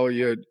I follow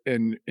you.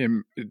 And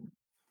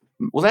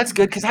well, that's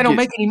good because I don't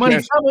make any money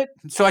from it,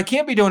 so I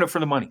can't be doing it for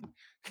the money.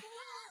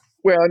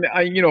 Well, and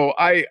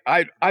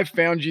I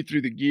found you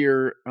through the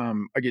gear.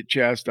 I get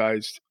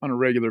chastised on a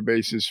regular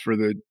basis for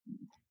the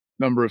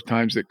number of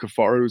times that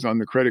Kafaru was on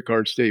the credit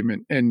card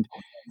statement, and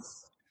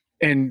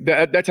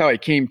that's how I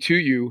came to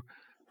you.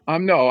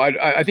 No,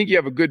 I think you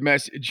have a good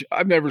message.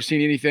 I've never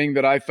seen anything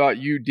that I thought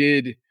you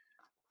did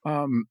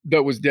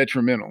that was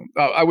detrimental.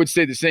 I would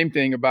say the same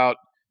thing about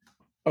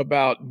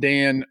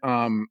Dan.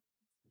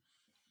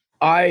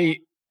 I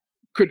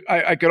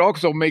could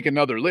also make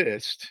another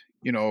list,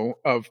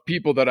 of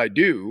people that I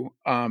do.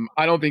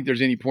 I don't think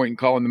there's any point in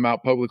calling them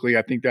out publicly.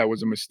 I think that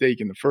was a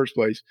mistake in the first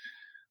place.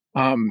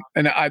 And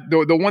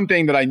the one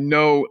thing that I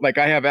know, like,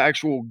 I have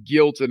actual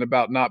guilt and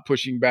about not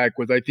pushing back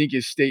was, I think,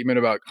 his statement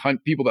about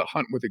people that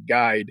hunt with a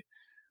guide.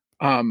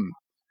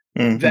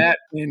 That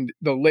and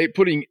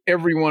putting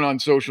everyone on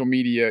social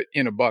media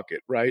in a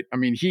bucket, right? I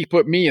mean, he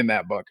put me in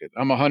that bucket.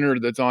 I'm a hunter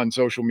that's on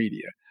social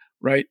media,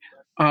 right?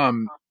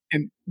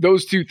 And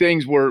those two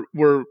things were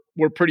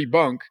pretty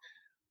bunk.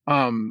 They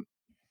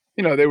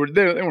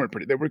weren't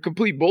pretty. They were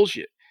complete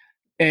bullshit.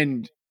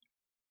 But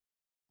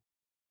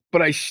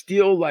I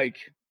still like.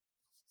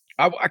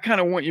 I kind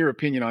of want your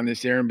opinion on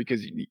this, Aron,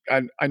 because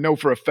I know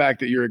for a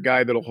fact that you're a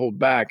guy that'll hold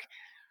back.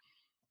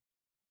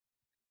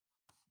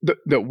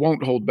 That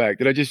won't hold back.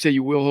 Did I just say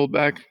you will hold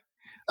back?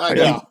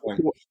 Yeah.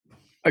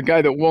 A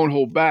guy that won't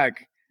hold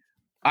back.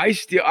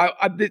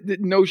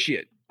 No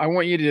shit. I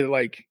want you to,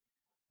 like,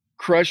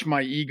 crush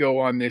my ego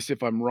on this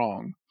if I'm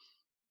wrong.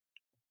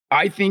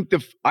 I think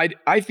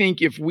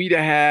if we'd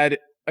have had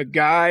a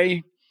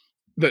guy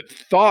that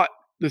thought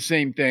the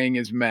same thing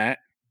as Matt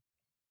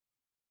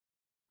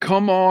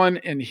come on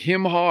and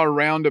him-haw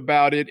around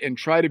about it and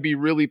try to be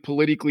really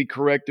politically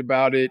correct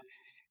about it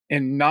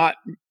and not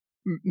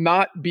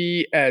not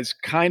be as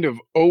kind of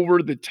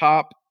over the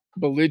top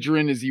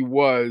belligerent as he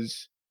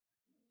was,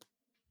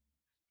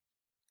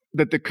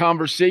 that the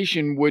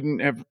conversation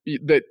wouldn't have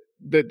that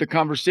the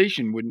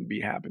conversation wouldn't be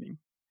happening.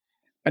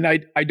 And I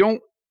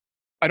don't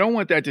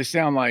want that to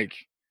sound like,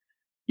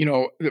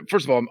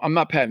 first of all, I'm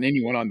not patting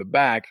anyone on the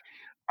back.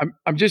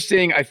 I'm just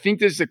saying I think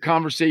this is a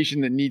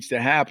conversation that needs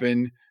to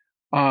happen.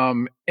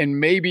 And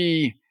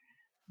maybe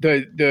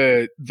the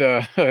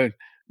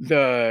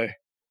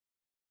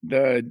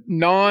the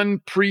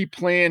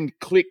non-pre-planned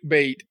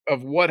clickbait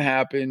of what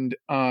happened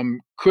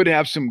could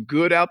have some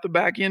good out the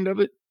back end of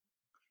it.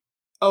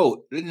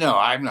 Oh, no,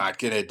 I'm not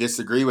going to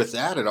disagree with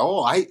that at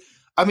all. I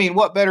mean,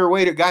 what better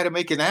way to guy to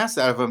make an ass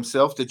out of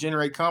himself to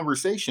generate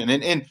conversation?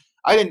 And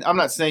I'm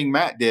not saying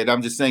Matt did.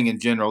 I'm just saying in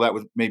general, that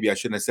was, maybe I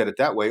shouldn't have said it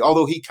that way,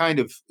 although he kind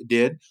of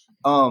did.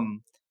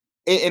 And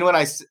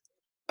when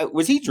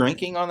was he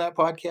drinking on that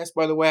podcast,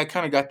 by the way? I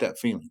kind of got that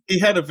feeling. He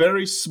had a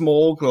very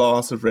small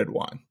glass of red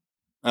wine.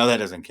 Oh, that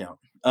doesn't count.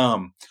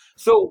 Because,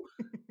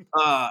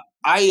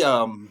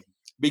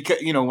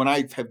 when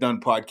I have done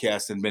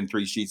podcasts and been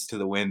 3 sheets to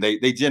the wind,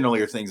 they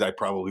generally are things I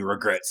probably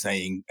regret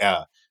saying,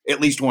 at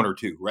least one or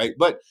two, right?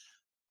 But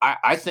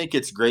I think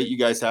it's great you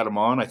guys had him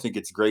on. I think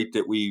it's great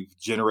that we've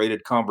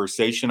generated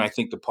conversation. I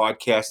think the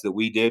podcast that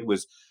we did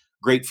was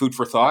great food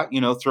for thought,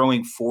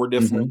 throwing 4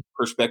 different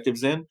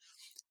perspectives in.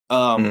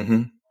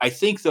 I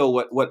think,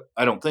 though, what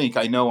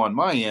I know on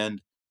my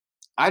end,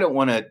 I don't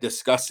want to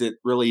discuss it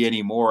really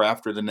anymore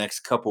after the next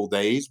couple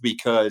days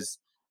because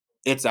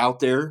it's out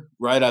there,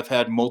 right? I've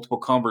had multiple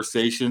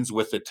conversations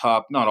with the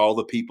top, not all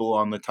the people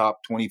on the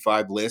top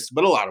 25 list,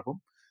 but a lot of them.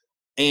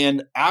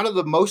 And out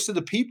of most of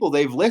the people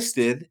they've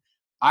listed,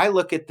 I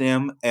look at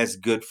them as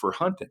good for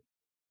hunting.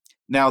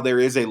 Now, there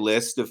is a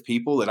list of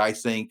people that I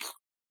think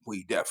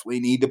we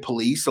definitely need to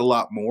police a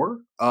lot more.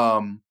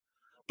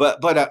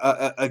 But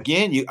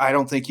again, I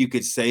don't think you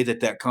could say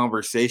that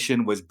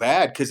conversation was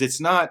bad because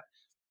it's not,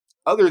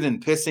 other than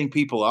pissing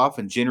people off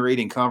and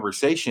generating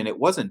conversation, it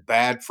wasn't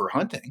bad for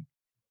hunting.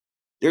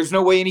 There's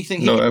no way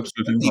anything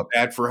absolutely be not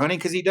bad for hunting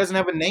because he doesn't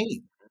have a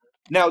name.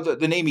 Now,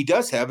 the name he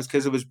does have is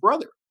because of his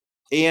brother.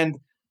 And,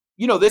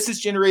 this has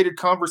generated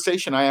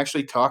conversation. I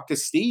actually talked to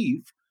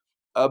Steve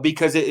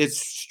because it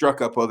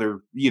struck up other,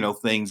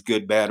 things,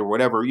 good, bad, or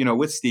whatever,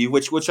 with Steve,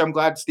 which I'm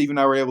glad Steve and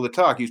I were able to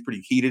talk. He was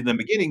pretty heated in the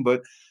beginning,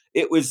 but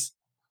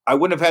I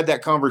wouldn't have had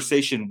that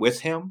conversation with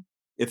him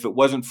if it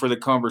wasn't for the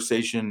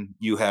conversation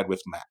you had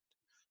with Matt.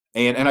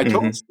 And I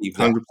told Steve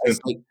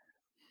that.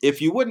 If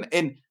you wouldn't,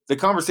 and the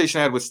conversation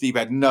I had with Steve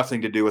had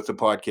nothing to do with the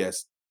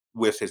podcast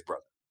with his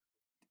brother.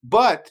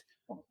 But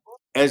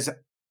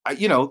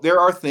there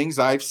are things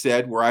I've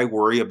said where I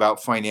worry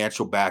about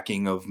financial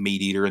backing of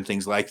Meat Eater and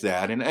things like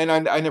that. And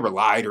I never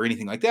lied or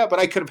anything like that, but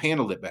I could have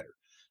handled it better.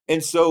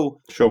 And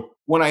so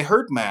when I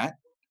heard Matt,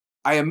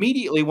 I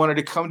immediately wanted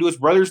to come to his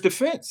brother's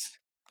defense.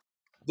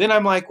 Then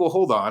I'm like, well,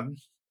 hold on.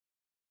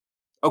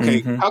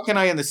 Okay, how can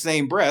I in the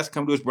same breath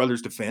come to his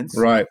brother's defense?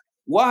 Right.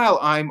 While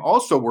I'm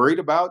also worried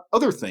about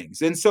other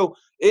things. And so,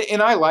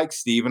 and I like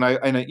Steve, and I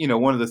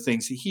one of the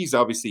things, he's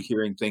obviously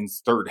hearing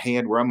things third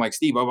hand where I'm like,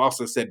 Steve, I've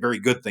also said very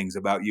good things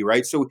about you,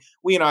 right? So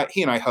he and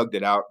I hugged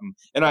it out,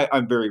 and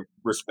I'm very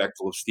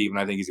respectful of Steve, and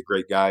I think he's a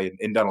great guy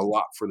and done a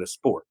lot for the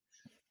sport.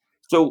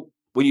 So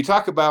when you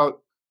talk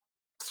about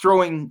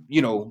throwing,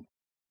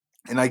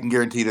 and I can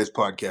guarantee this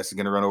podcast is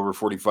going to run over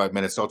 45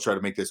 minutes. So I'll try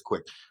to make this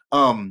quick.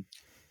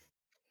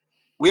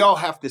 We all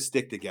have to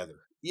stick together.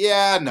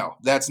 Yeah, no,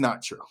 that's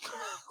not true.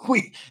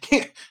 Do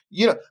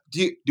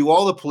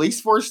all the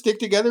police force stick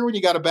together when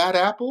you got a bad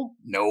apple?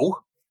 No.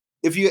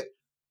 If you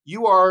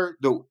are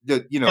Yeah,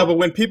 but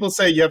when people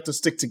say you have to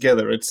stick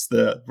together, it's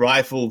the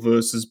rifle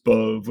versus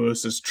bow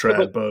versus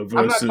trad bow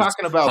versus I'm not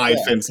talking about high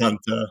fence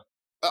hunter.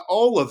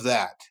 All of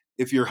that.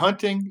 If you're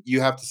hunting,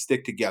 you have to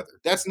stick together.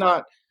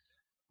 That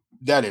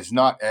is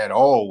not at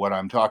all what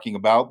I'm talking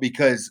about,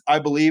 because I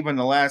believe in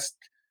the last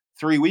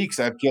 3 weeks,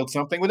 I've killed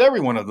something with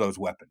every one of those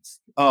weapons.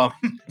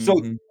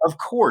 So, of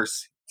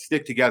course,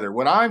 stick together.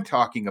 What I'm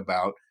talking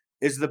about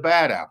is the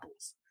bad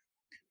apples.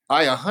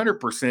 I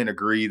 100%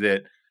 agree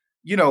that,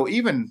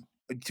 even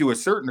to a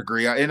certain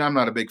degree, and I'm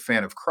not a big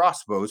fan of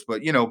crossbows,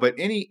 but, but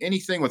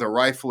anything with a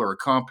rifle or a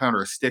compound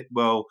or a stick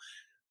bow,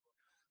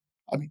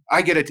 I mean,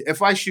 I get it.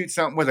 If I shoot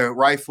something with a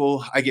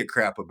rifle, I get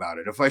crap about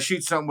it. If I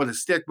shoot something with a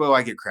stick bow,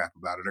 I get crap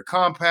about it. A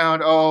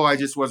compound, I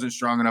just wasn't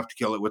strong enough to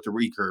kill it with the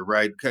recurve,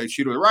 right? Okay,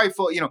 shoot with a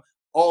rifle,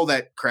 all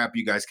that crap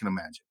you guys can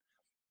imagine.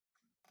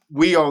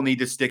 We all need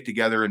to stick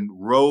together and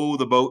row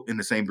the boat in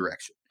the same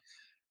direction.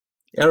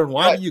 Aaron,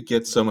 why do you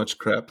get so much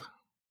crap?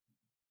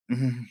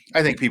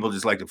 I think people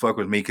just like to fuck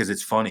with me because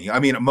it's funny. I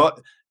mean, out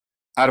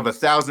of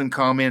 1,000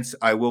 comments,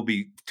 I will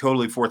be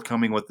totally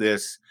forthcoming with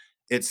this.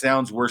 It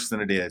sounds worse than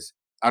it is.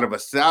 Out of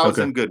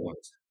 1,000 good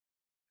ones,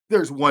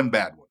 there's one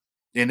bad one.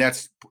 And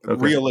that's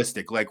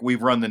realistic. Like,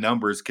 we've run the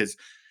numbers because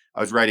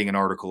I was writing an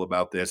article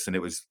about this, and it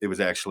was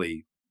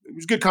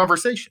good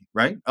conversation,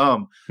 right?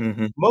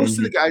 Most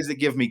of the guys that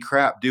give me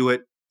crap do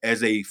it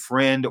as a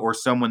friend or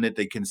someone that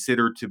they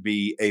consider to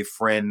be a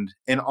friend,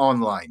 an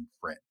online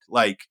friend.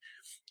 Like,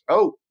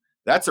 oh,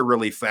 that's a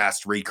really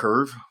fast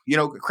recurve.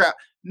 Crap,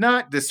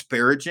 not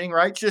disparaging,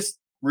 right? Just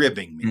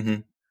ribbing me. Mm-hmm.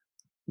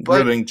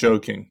 But Ribbing,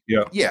 joking.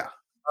 Yeah. yeah.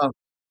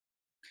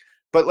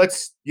 But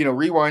let's,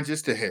 rewind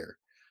just a hair.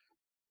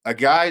 A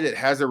guy that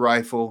has a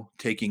rifle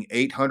taking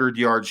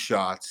 800-yard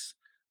shots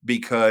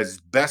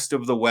because Best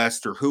of the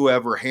West or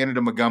whoever handed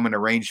him a gun and a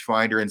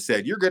rangefinder and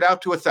said, you're good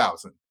out to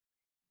 1,000.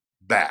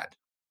 Bad.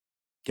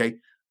 Okay.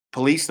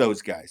 Police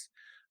those guys.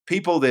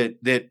 People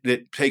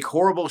that take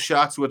horrible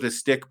shots with a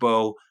stick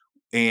bow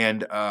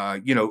and,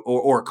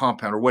 or a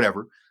compound or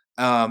whatever,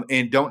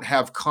 and don't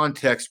have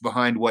context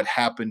behind what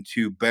happened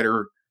to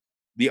better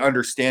the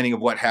understanding of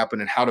what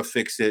happened and how to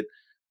fix it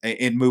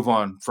and move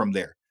on from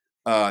there.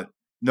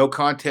 No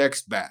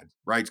context, bad,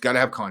 right? It's got to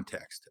have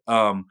context.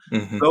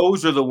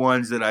 Those are the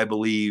ones that I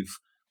believe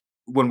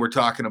when we're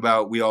talking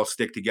about we all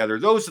stick together.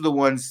 Those are the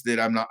ones that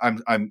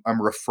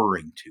I'm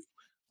referring to.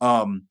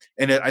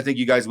 And I think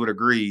you guys would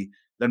agree.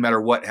 Doesn't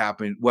matter what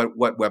happened, what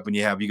weapon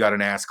you have, you got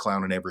an ass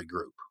clown in every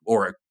group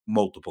or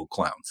multiple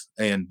clowns,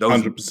 and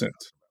those 100%.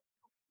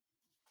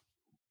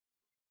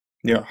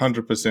 Yeah,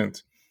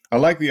 100%. I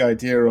like the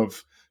idea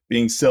of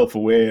being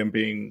self-aware and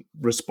being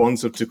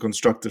responsive to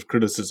constructive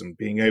criticism,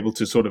 being able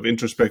to sort of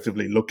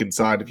introspectively look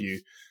inside of you.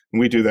 And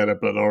we do that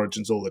at Blood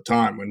Origins all the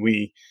time when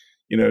we,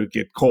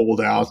 get called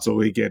out or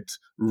we get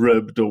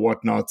ribbed or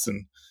whatnot.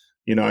 And,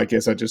 I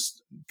guess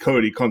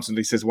Cody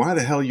constantly says, why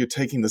the hell are you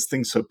taking this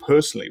thing so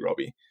personally,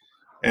 Robbie?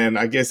 And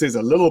I guess there's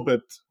a little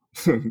bit,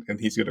 and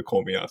he's going to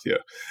call me out here.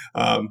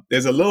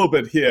 There's a little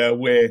bit here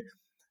where,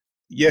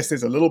 yes,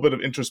 there's a little bit of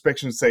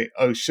introspection to say,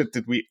 oh shit,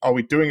 are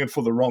we doing it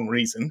for the wrong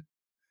reason?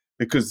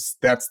 Because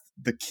that's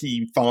the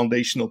key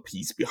foundational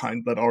piece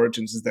behind Blood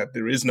Origins, is that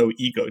there is no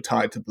ego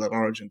tied to Blood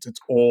Origins. It's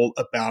all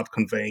about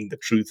conveying the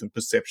truth and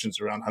perceptions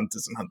around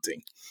hunters and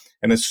hunting.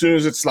 And as soon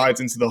as it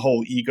slides into the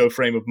whole ego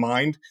frame of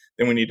mind,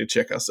 then we need to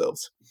check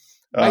ourselves.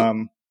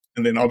 And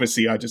then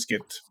obviously I just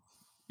get,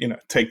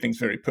 take things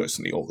very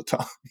personally all the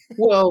time.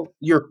 Well,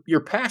 you're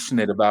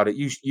passionate about it.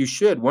 You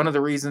should. One of the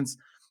reasons,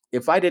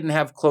 if I didn't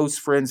have close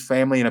friends,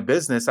 family, and a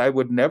business, I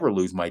would never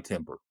lose my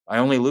temper. I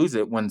only lose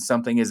it when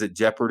something is at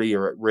jeopardy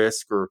or at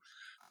risk or,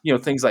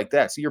 things like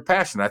that. So you're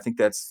passionate. I think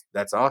that's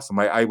awesome.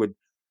 I would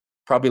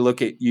probably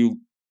look at you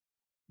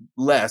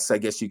less, I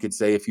guess you could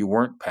say, if you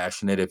weren't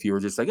passionate, if you were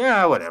just like,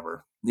 yeah,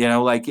 whatever, then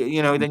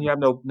you have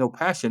no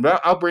passion.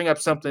 But I'll bring up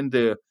something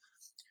to,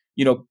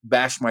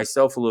 bash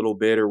myself a little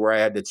bit or where I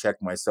had to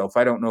check myself.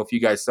 I don't know if you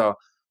guys saw,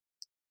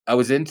 I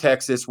was in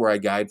Texas where I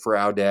guide for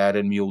Aoudad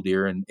and mule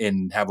deer and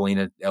in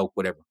javelina, elk,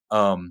 whatever.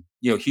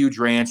 Huge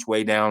ranch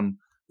way down,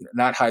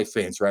 not high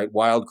fence, right?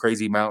 Wild,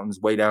 crazy mountains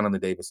way down in the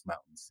Davis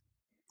Mountains.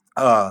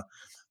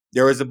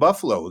 There was a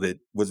buffalo that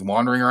was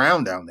wandering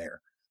around down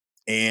there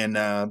and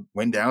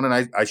went down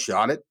and I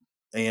shot it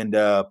and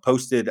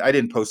posted. I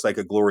didn't post like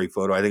a glory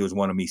photo. I think it was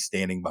one of me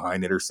standing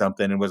behind it or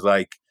something and was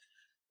like,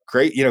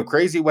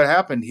 crazy what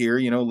happened here,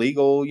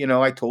 legal.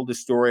 I told the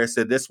story. I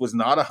said, this was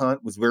not a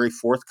hunt, was very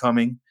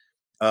forthcoming.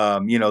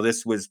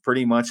 This was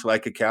pretty much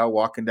like a cow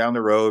walking down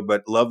the road,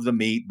 but love the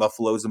meat.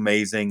 Buffalo's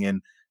amazing.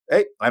 And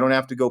hey, I don't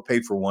have to go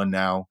pay for one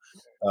now.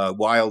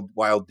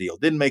 Wild deal.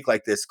 Didn't make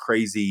like this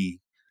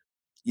crazy,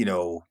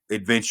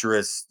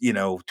 adventurous,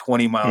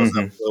 20 miles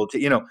up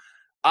the road.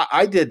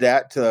 I did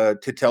that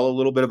to tell a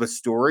little bit of a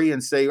story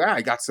and say,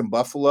 I got some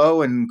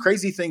buffalo and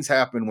crazy things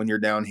happen when you're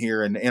down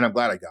here. And I'm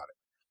glad I got it.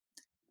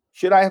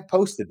 Should I have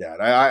posted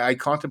that? I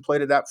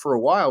contemplated that for a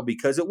while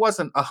because it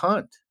wasn't a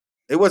hunt.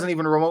 It wasn't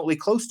even remotely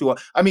close to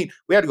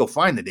we had to go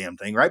find the damn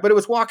thing, right? But it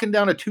was walking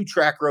down a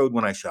 2-track road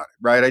when I shot it,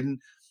 right?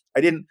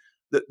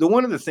 The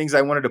one of the things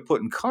I wanted to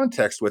put in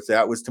context with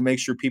that was to make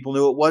sure people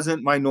knew it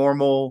wasn't my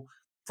normal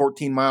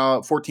 14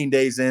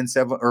 days in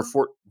 7 or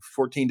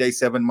 14 day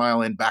 7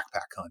 mile in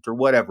backpack hunt or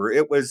whatever.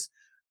 It was,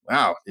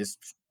 wow,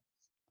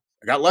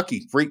 I got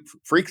lucky.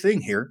 Freak thing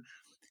here.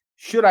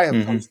 Should I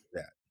have posted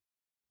that?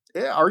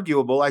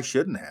 Arguable, I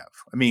shouldn't have.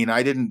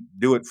 I didn't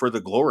do it for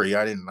the glory.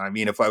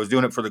 If I was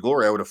doing it for the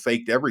glory, I would have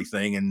faked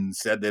everything and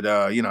said that,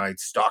 I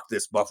stalked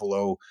this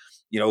buffalo,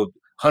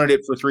 hunted it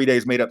for 3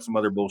 days, made up some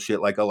other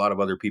bullshit like a lot of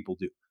other people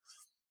do.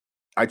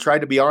 I tried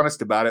to be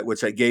honest about it,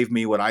 which gave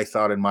me what I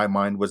thought in my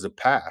mind was a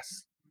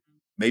pass.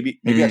 Maybe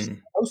I should have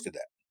posted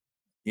that,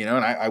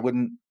 and I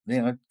wouldn't,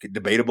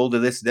 debatable to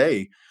this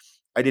day.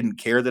 I didn't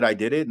care that I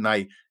did it. And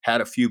I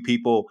had a few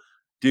people,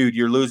 dude,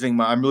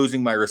 I'm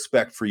losing my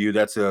respect for you.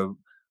 That's a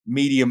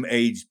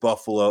medium-aged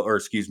buffalo, or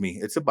excuse me,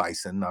 it's a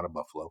bison, not a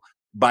buffalo,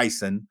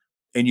 bison,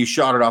 and you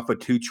shot it off a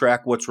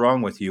 2-track. What's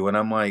wrong with you? And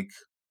I'm like,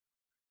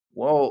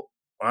 well,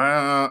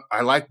 I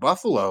like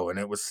buffalo, and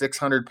it was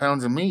 600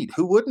 pounds of meat.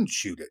 Who wouldn't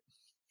shoot it?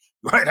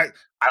 Right? I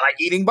like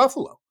eating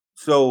buffalo.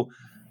 So,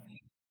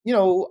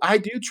 I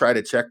do try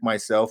to check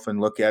myself and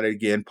look at it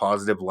again,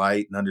 positive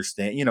light, and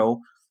understand,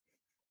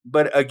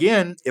 but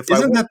again,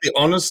 isn't that the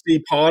honesty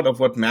part of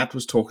what Matt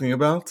was talking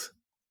about?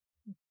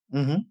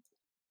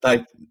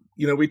 Like,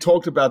 we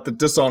talked about the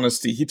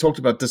dishonesty. He talked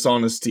about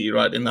dishonesty,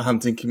 right, in the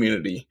hunting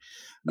community.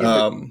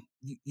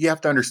 You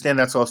have to understand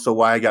that's also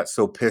why I got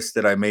so pissed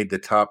that I made the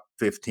top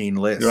 15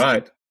 list.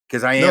 Right.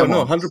 because I No, am.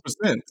 no,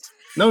 100%.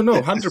 No,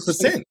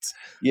 100%.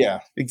 Yeah,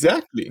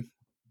 Exactly.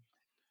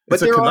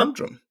 but It's a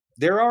conundrum.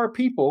 there are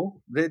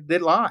people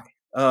that lie.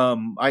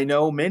 I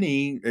know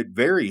many at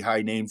very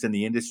high names in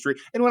the industry.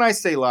 And when I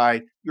say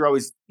lie, you're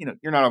always,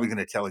 you're not always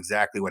going to tell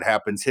exactly what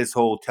happens. His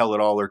whole tell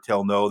it all or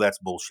tell no, that's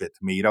bullshit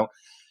to me.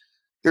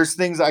 There's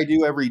things I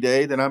do every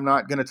day that I'm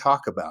not going to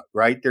talk about,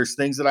 right? There's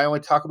things that I only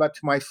talk about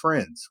to my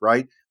friends,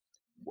 right?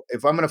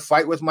 If I'm going to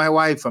fight with my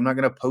wife, I'm not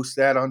going to post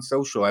that on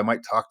social. I might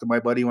talk to my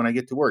buddy when I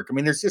get to work. I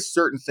mean, there's just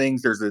certain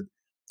things. There's a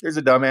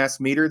dumbass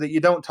meter that you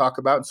don't talk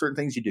about and certain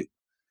things you do.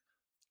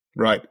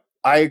 Right.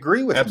 I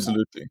agree with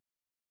Absolutely. Matt.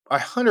 I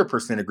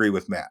 100% agree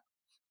with Matt.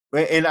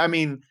 And I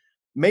mean,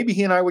 maybe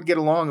he and I would get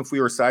along if we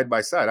were side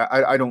by side.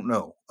 I don't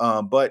know.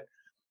 But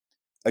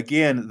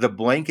again, the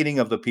blanketing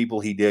of the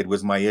people he did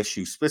was my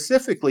issue,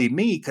 specifically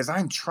me, because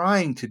I'm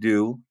trying to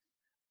do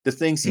the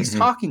things he's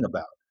talking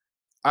about.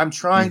 I'm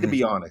trying to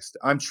be honest.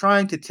 I'm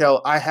trying to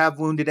tell I have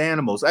wounded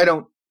animals. I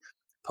don't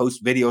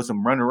post videos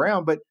and run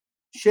around, but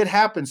shit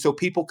happens so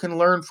people can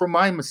learn from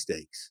my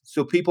mistakes.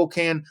 So people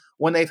can,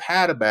 when they've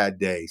had a bad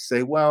day,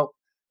 say, well,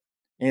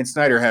 and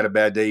Snyder had a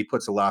bad day. He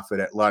puts a lot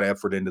of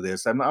effort into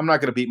this. I'm not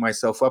going to beat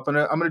myself up. I'm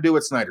going to do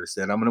what Snyder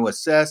said. I'm going to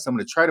assess. I'm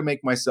going to try to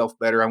make myself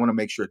better. I want to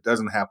make sure it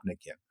doesn't happen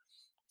again.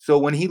 So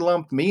when he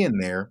lumped me in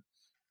there,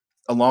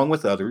 along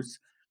with others,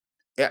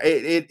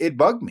 it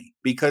bugged me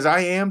because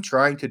I am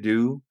trying to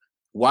do,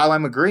 while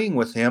I'm agreeing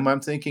with him,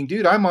 I'm thinking,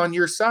 dude, I'm on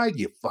your side,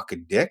 you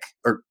fucking dick.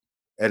 Or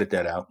edit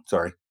that out.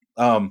 Sorry.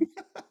 I'm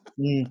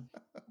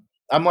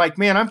like,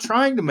 man, I'm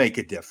trying to make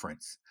a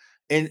difference.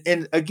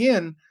 And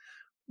again,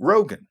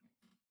 Rogan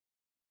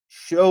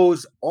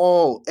shows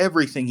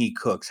everything he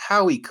cooks,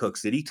 how he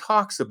cooks it. He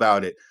talks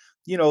about it.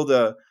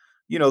 The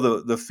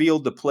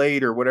field to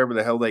plate or whatever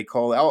the hell they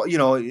call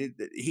it.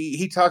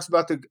 He talks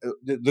about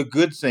the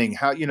good thing,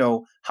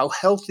 how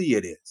healthy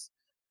it is.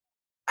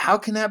 How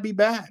can that be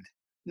bad?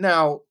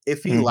 Now,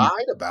 if he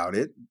lied about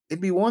it,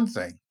 it'd be one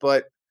thing,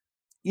 but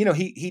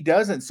he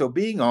doesn't. So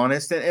being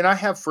honest, and I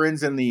have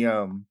friends in the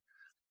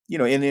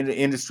in the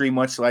industry,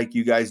 much like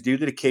you guys do,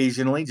 that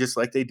occasionally, just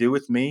like they do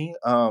with me,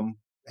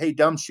 hey,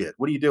 dumb shit,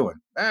 what are you doing?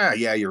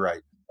 Yeah, you're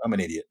right. I'm an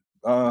idiot.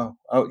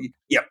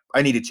 Yep,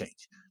 I need to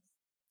change.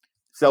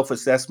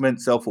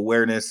 Self-assessment,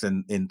 self-awareness,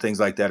 and things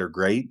like that are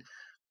great.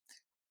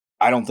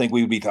 I don't think we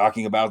would be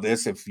talking about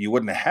this if you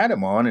wouldn't have had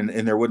him on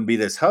and there wouldn't be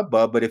this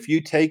hubbub. But if you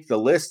take the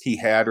list he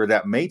had or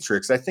that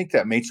matrix, I think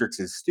that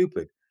matrix is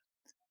stupid.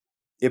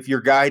 If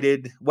you're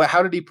guided, well,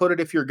 how did he put it?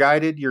 If you're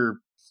guided, you're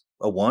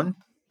a 1.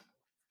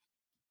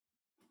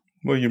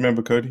 Well, you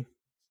remember, Cody?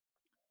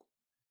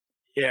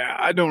 Yeah,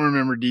 I don't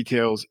remember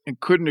details and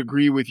couldn't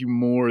agree with you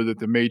more that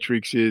the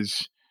Matrix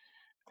is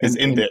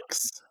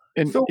index.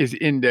 His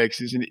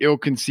index is an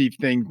ill-conceived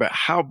thing, but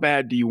how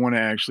bad do you want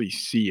to actually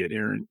see it,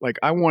 Aaron? Like,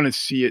 I want to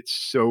see it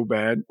so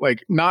bad.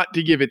 Like, not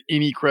to give it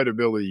any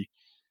credibility,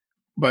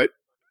 but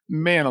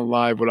man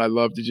alive, would I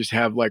love to just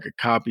have like a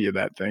copy of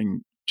that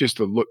thing just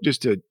to look,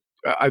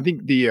 I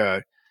think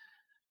the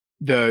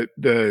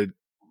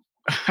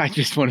I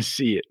just want to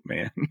see it,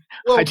 man.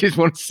 Well, I just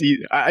want to see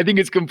it. I think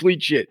it's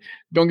complete shit.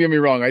 Don't get me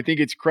wrong. I think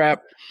it's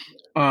crap.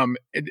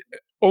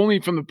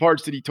 Only from the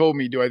parts that he told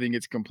me do I think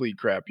it's complete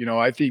crap.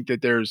 I think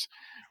that there's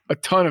a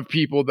ton of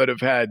people that have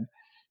had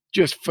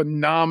just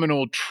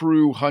phenomenal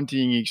true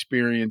hunting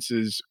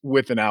experiences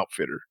with an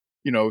outfitter.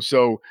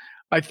 So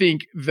I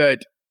think that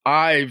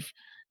I've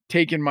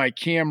taken my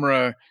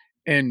camera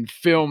and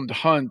filmed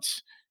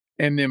hunts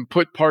and then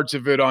put parts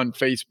of it on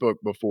Facebook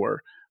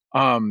before.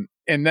 And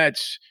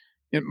that's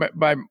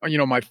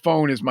my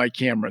phone is my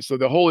camera. So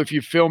the whole, if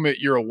you film it,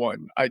 you're a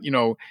 1.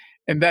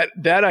 And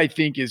that I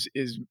think is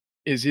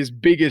his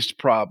biggest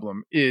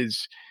problem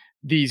is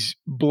these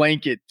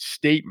blanket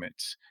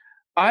statements.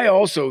 I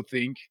also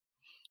think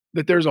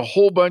that there's a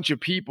whole bunch of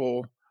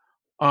people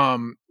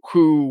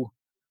who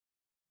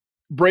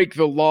break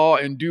the law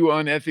and do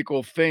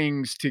unethical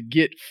things to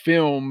get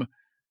film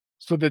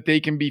so that they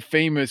can be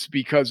famous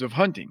because of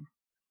hunting,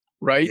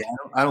 right? Yeah,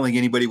 I don't think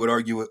anybody would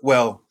argue it.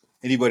 Well,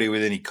 anybody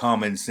with any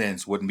common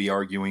sense wouldn't be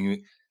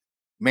arguing.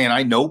 Man,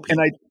 I know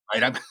people.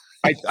 And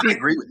I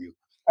agree with you.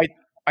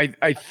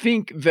 I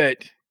think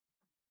that,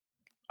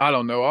 I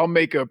don't know, I'll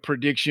make a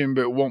prediction,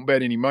 but won't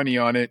bet any money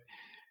on it,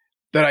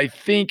 that I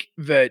think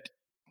that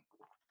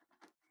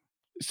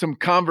some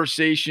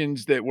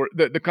conversations that were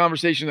the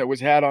conversation that was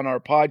had on our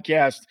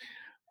podcast,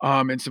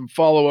 and some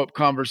follow-up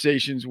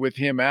conversations with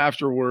him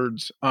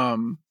afterwards. I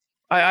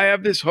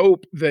have this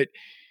hope that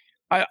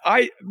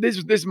this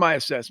is my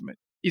assessment.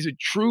 He's a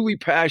truly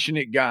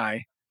passionate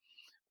guy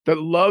that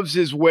loves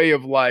his way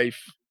of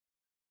life,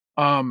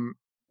 and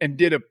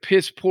did a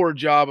piss poor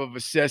job of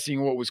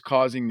assessing what was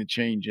causing the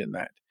change in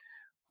that.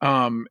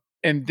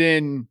 And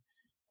then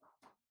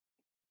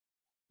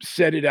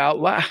said it out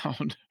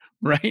loud,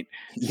 right?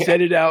 Yeah.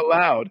 Said it out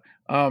loud,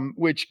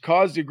 which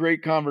caused a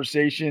great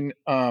conversation.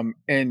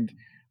 And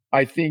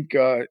I think,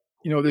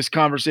 this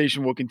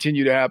conversation will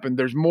continue to happen.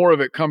 There's more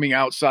of it coming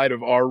outside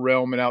of our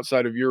realm and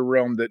outside of your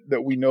realm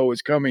that we know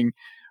is coming.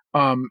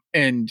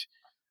 And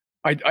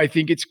I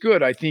think it's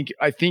good. I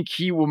think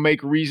he will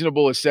make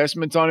reasonable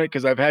assessments on it,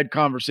 because I've had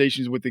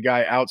conversations with the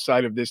guy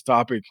outside of this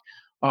topic,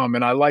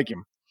 and I like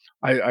him.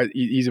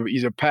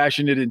 He's a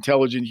passionate,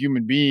 intelligent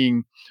human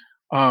being,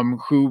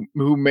 who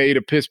made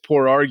a piss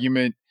poor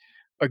argument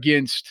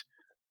against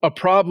a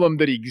problem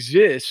that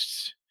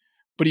exists,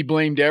 but he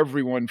blamed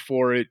everyone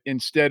for it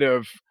instead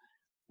of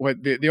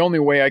what the only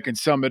way I can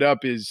sum it up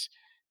is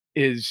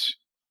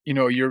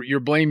you're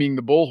blaming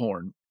the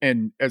bullhorn,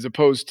 and as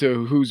opposed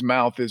to whose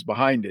mouth is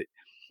behind it.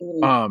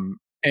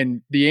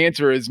 And the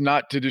answer is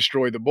not to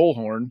destroy the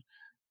bullhorn.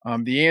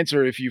 The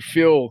answer, if you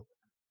feel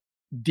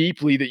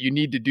deeply that you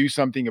need to do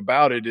something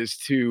about it, is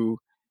to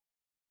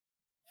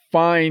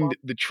find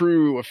the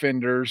true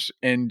offenders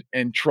and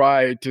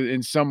try to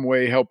in some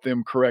way help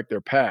them correct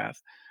their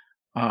path.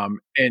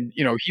 And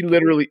he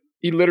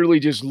literally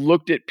just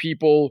looked at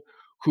people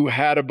who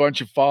had a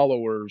bunch of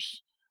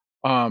followers,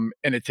 and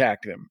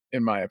attacked them,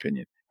 in my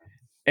opinion.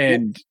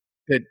 And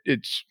that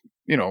it's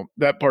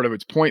that part of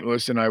it's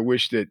pointless, and I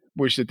wish that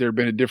there had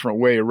been a different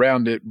way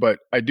around it. But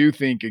I do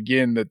think,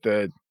 again, that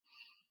the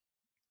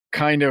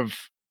kind of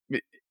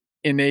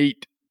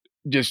innate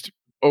just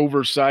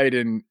oversight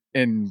and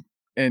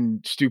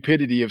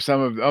stupidity of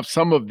some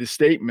of the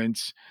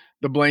statements,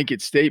 the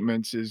blanket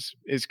statements,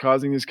 is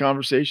causing this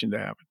conversation to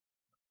happen.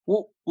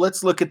 Well,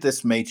 let's look at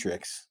this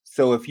matrix.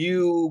 So if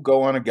you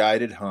go on a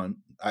guided hunt,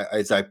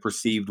 as I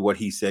perceived what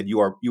he said, you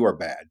are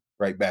bad,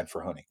 right? Bad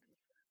for hunting.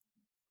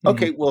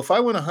 Okay, well, if I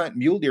want to hunt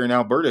mule deer in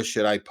Alberta,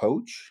 should I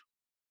poach?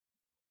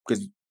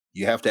 Because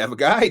you have to have a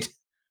guide.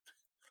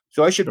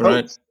 So I should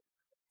poach,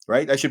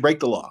 right? I should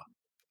break the law.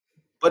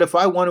 But if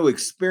I want to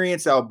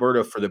experience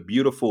Alberta for the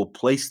beautiful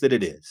place that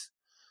it is,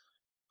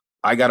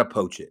 I got to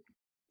poach it,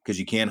 because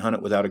you can't hunt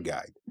it without a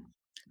guide.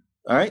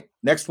 All right,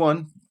 next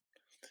one.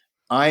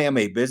 I am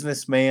a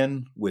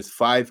businessman with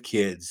 5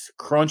 kids,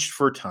 crunched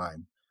for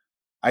time.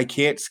 I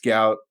can't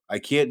scout. I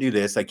can't do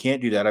this. I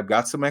can't do that. I've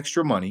got some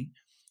extra money.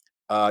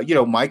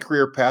 My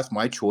career path,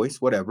 my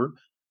choice, whatever.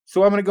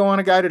 So I'm going to go on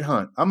a guided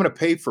hunt. I'm going to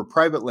pay for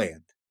private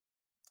land.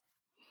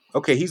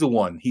 Okay, he's a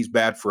 1. He's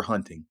bad for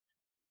hunting.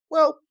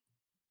 Well,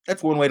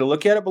 that's one way to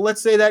look at it. But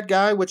let's say that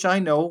guy, which I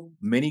know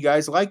many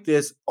guys like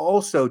this,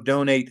 also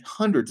donate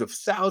hundreds of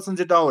thousands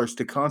of dollars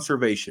to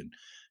conservation,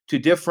 to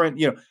different,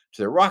 to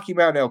the Rocky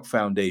Mountain Elk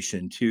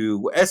Foundation,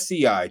 to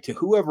SCI, to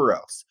whoever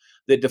else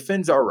that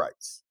defends our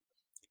rights.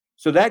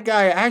 So that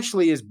guy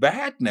actually is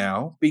bad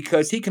now,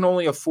 because he can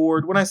only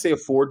afford, when I say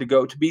afford, to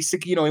go to be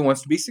sick, he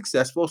wants to be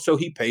successful. So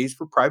he pays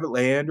for private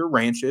land or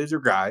ranches or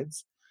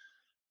guides.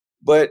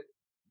 But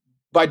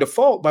by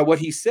default, by what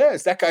he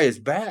says, that guy is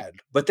bad.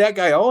 But that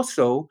guy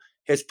also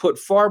has put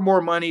far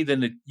more money than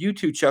the you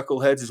two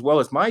chuckleheads, as well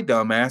as my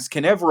dumbass,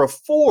 can ever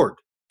afford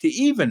to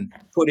even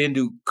put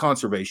into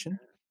conservation,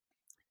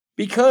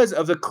 because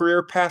of the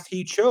career path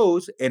he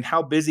chose and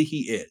how busy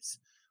he is.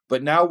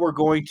 But now we're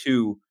going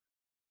to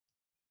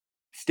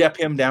step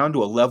him down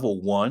to a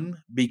level 1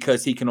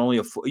 because he can only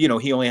afford,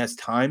 he only has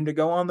time to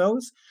go on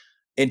those,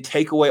 and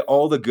take away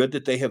all the good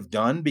that they have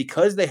done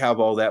because they have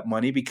all that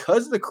money,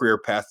 because of the career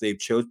path they've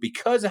chose,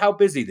 because of how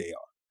busy they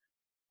are.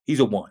 He's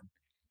a 1.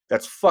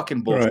 That's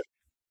fucking bullshit.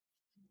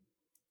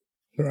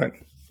 Right.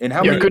 And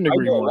how many? I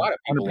know a lot of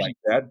people 100%. Like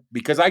that,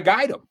 because I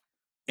guide them.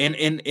 And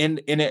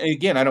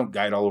again, I don't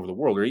guide all over the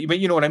world, but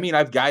you know what I mean?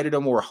 I've guided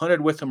them or hunted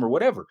with them or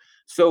whatever.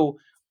 So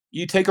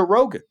you take a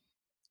Rogan.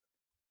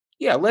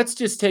 Yeah, let's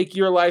just take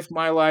your life,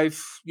 my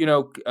life,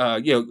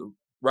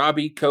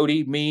 Robbie,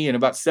 Cody, me, and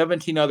about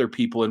 17 other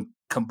people, and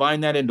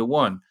combine that into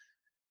one.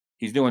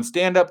 He's doing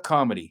stand-up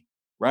comedy,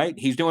 right?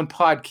 He's doing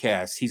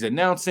podcasts. He's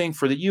announcing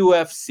for the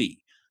UFC.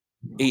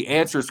 He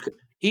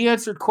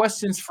answered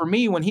questions for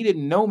me when he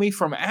didn't know me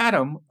from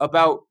Adam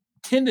about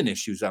tendon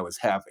issues I was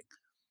having.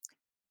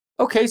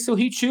 Okay, so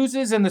he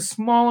chooses in the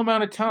small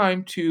amount of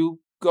time to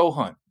go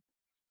hunt.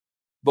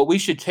 But we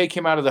should take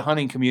him out of the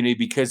hunting community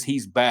because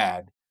he's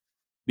bad,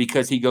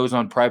 because he goes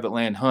on private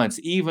land hunts,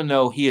 even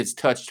though he has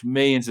touched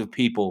millions of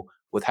people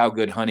with how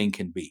good hunting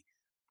can be.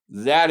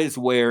 That is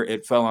where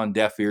it fell on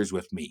deaf ears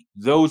with me.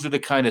 Those are the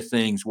kind of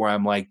things where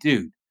I'm like,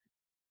 dude,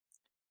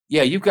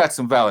 yeah, you've got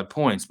some valid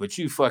points, but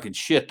you fucking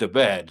shit the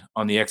bed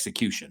on the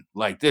execution.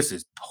 Like, this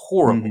is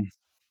horrible. Mm-hmm.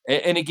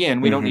 And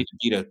again, we don't need to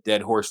beat a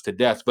dead horse to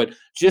death, but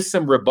just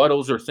some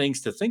rebuttals or things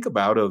to think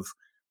about of,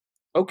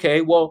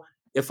 okay, well,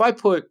 if I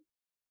put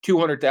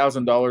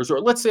 $200,000,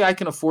 or let's say I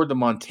can afford the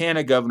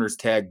Montana governor's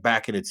tag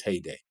back in its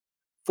heyday,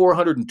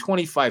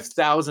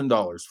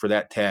 $425,000 for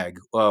that tag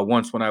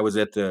once when I was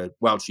at the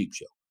Wild Sheep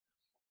Show.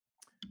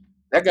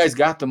 That guy's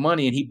got the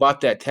money and he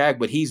bought that tag,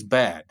 but he's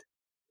bad.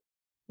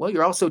 Well,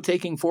 you're also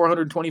taking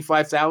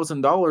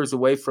 $425,000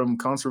 away from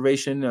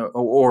conservation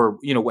or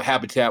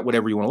habitat,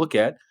 whatever you want to look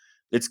at.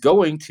 It's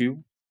going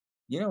to,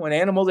 an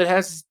animal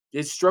that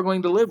is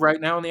struggling to live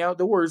right now in the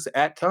outdoors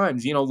at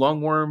times,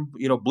 lungworm,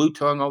 blue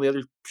tongue, all the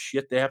other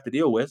shit they have to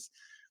deal with.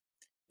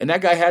 And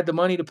that guy had the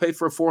money to pay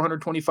for a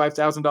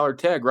 $425,000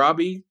 tag.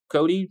 Robbie,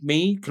 Cody,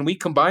 me, can we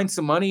combine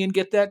some money and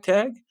get that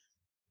tag?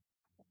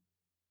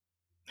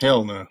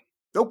 Hell no.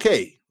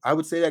 Okay. I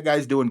would say that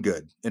guy's doing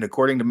good. And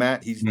according to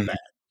Matt, he's bad.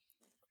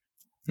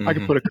 I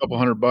could put a couple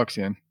 $100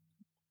 in.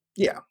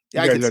 Yeah. You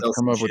I guys could have sell to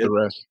come some up with shit, the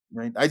rest.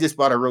 right? I just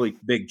bought a really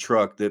big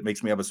truck that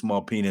makes me have a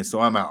small penis, so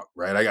I'm out,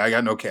 right? I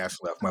got no cash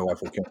left. My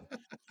wife will kill me.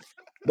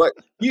 But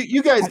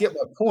you guys get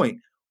my point.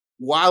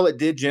 While it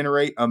did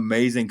generate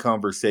amazing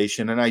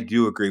conversation, and I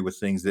do agree with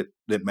things that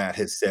Matt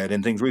has said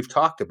and things we've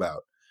talked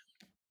about,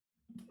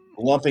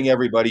 lumping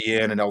everybody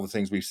in and all the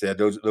things we've said,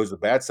 those are the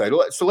bad side.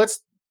 So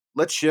let's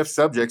shift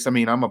subjects. I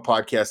mean, I'm a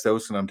podcast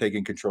host and I'm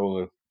taking control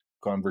of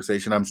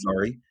conversation. I'm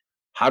sorry.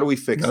 How do we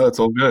fix No, it? it's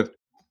all good.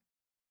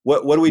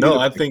 What do we do? No,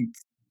 I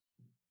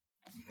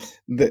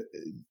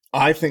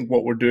think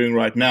what we're doing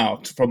right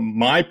now, from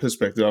my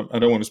perspective, I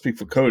don't want to speak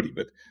for Cody,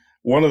 but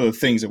one of the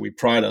things that we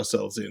pride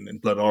ourselves in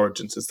Blood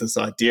Origins is this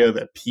idea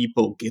that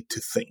people get to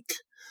think.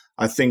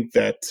 I think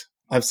that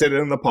I've said it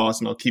in the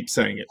past and I'll keep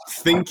saying it.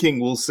 Thinking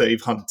will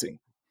save hunting.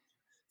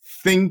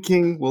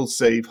 Thinking will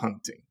save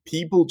hunting.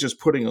 People just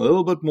putting a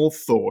little bit more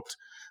thought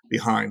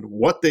behind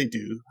what they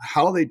do,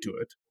 how they do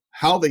it,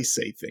 how they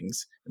say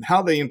things, and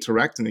how they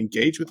interact and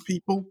engage with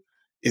people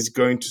is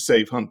going to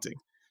save hunting.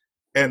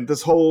 And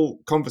this whole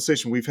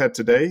conversation we've had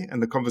today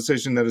and the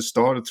conversation that has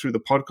started through the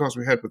podcast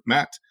we had with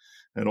Matt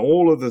and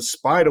all of the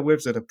spider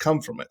webs that have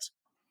come from it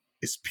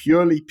is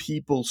purely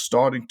people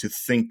starting to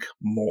think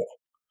more.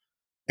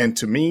 And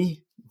to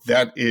me,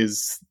 that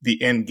is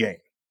the end game.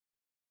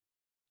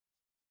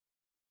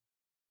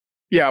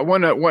 Yeah,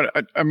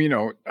 I mean,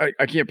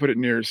 I can't put it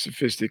near as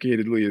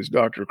sophisticatedly as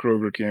Dr.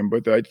 Kroger can,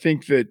 but I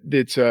think that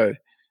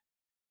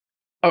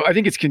I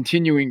think it's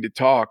continuing to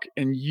talk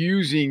and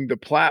using the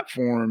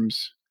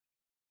platforms.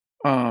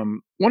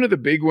 One of the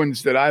big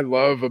ones that I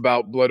love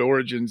about Blood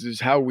Origins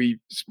is how we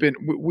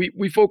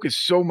focus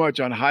so much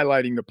on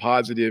highlighting the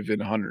positive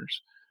in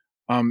hunters.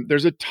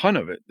 There's a ton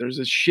of it. There's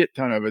a shit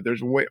ton of it.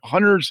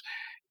 Hunters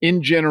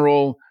in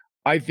general,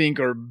 I think,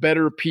 are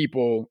better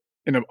people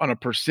on a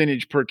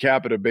percentage per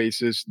capita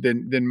basis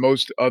than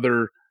most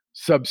other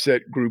subset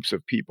groups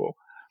of people.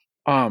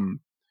 And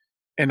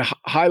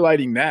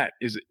highlighting that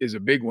is a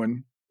big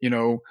one,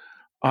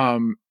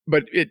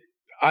 but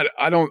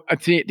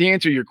to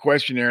answer your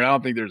question, Aaron, I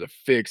don't think there's a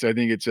fix. I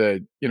think it's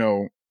a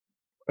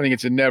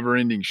never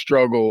ending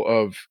struggle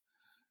of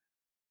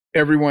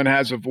everyone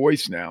has a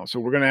voice now. So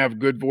we're going to have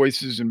good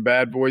voices and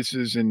bad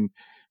voices and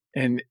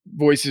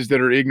voices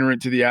that are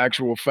ignorant to the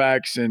actual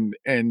facts. And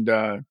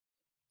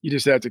you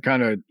just have to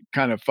kind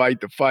of fight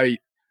the fight,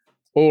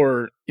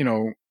 or,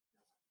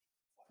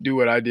 do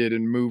what I did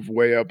and move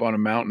way up on a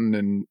mountain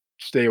and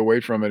stay away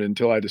from it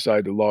until I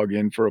decide to log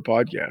in for a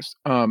podcast.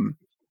 Aron,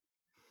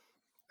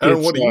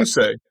 what do you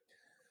say?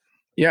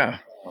 Yeah.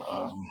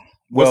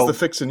 What's the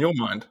fix in your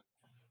mind?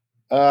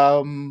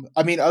 I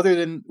mean, other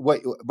than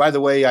by the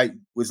way, I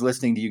was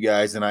listening to you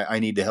guys and I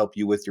need to help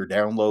you with your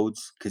downloads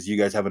because you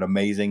guys have an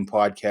amazing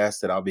podcast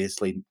that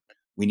obviously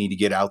we need to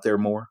get out there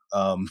more.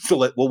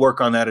 So we'll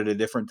work on that at a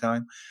different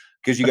time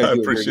because you guys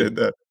do a very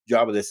good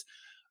job of this.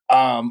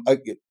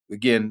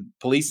 Again,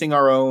 policing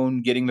our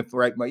own, getting the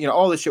right,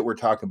 all the shit we're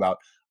talking about.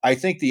 I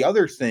think the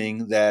other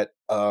thing that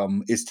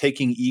is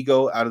taking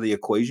ego out of the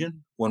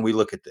equation when we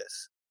look at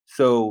this.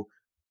 So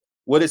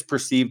what is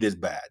perceived as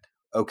bad?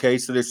 Okay,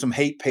 so there's some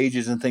hate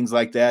pages and things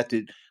like that.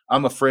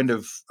 I'm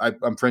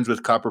I'm friends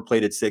with Copper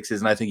Plated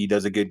Sixes, and I think he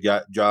does a good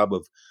job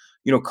of,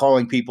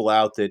 calling people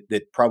out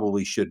that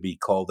probably should be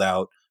called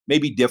out,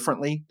 maybe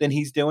differently than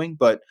he's doing.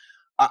 But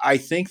I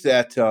think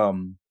that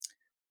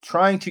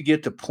trying to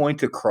get the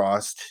point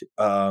across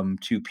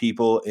to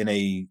people in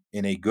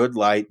a good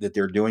light that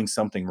they're doing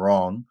something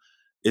wrong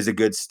is a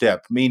good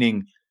step.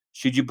 Meaning,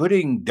 should you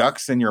putting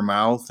ducks in your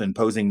mouth and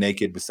posing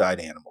naked beside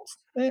animals?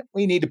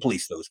 We need to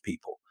police those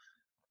people.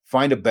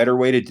 Find a better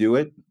way to do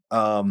it.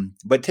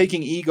 But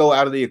taking ego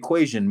out of the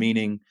equation,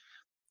 meaning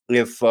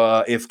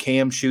if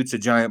Cam shoots a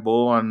giant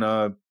bull on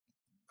I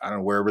don't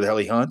know, wherever the hell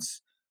he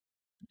hunts,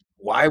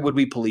 why would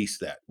we police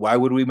that? Why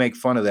would we make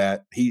fun of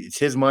that? It's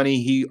his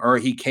money.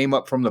 He came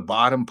up from the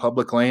bottom,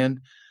 public land.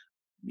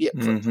 Yeah,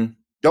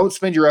 Don't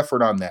spend your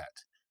effort on that.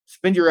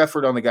 Spend your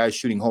effort on the guys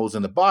shooting holes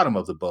in the bottom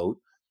of the boat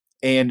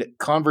and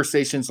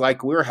conversations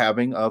like we're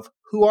having of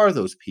who are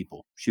those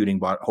people shooting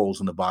holes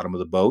in the bottom of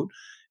the boat.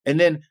 And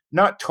then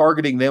not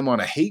targeting them on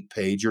a hate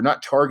page or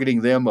not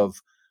targeting them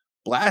of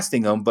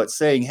blasting them, but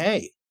saying,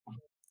 hey,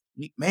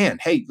 man,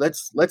 hey,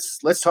 let's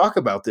talk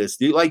about this.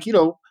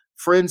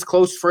 Friends,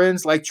 close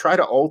friends, like try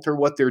to alter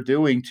what they're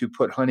doing to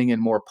put hunting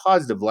in more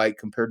positive light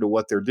compared to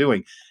what they're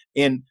doing.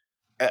 And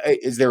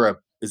is there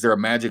a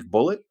magic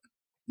bullet?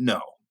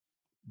 No.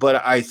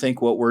 But I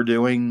think what we're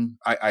doing,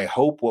 I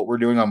hope what we're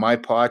doing on my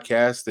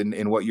podcast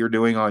and what you're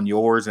doing on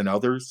yours and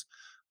others,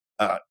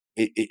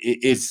 it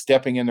is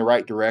stepping in the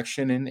right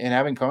direction and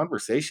having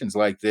conversations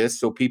like this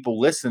so people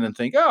listen and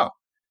think, oh,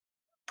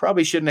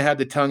 probably shouldn't have had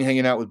the tongue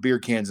hanging out with beer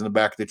cans in the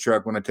back of the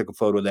truck when I took a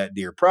photo of that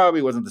deer.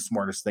 Probably wasn't the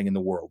smartest thing in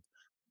the world.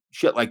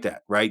 Shit like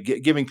that, right?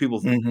 Giving people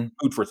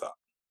food for thought.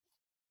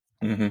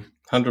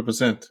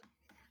 100%.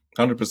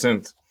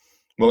 100%.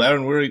 Well,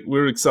 Aron,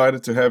 we're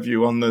excited to have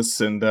you on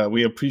this, and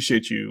we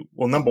appreciate you.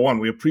 Well, number one,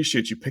 we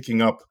appreciate you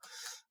picking up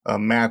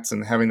Matt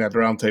and having that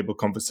roundtable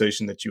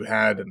conversation that you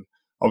had, and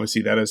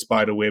obviously that has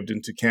spiderwebbed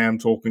into Cam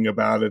talking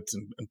about it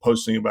and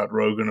posting about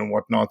Rogan and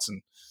whatnot,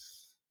 and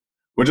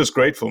we're just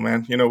grateful,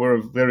 man. You know, we're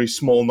a very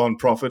small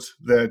nonprofit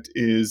that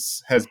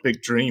has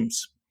big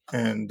dreams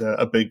and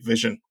a big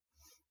vision,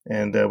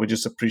 and we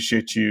just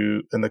appreciate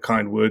you and the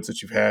kind words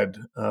that you've had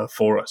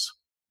for us.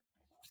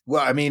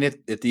 Well, I mean,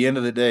 at the end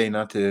of the day,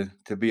 not to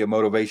be a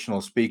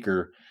motivational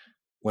speaker,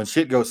 when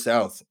shit goes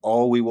south,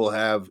 all we will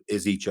have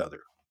is each other.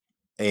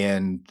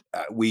 And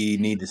we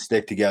need to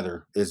stick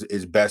together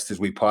as best as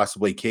we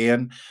possibly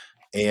can.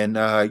 And,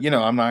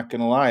 I'm not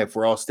going to lie. If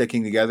we're all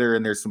sticking together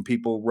and there's some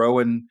people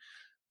rowing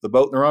the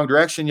boat in the wrong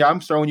direction, yeah,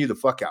 I'm throwing you the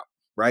fuck out.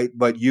 Right.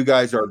 But you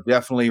guys are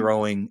definitely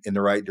rowing in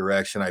the right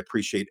direction. I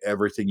appreciate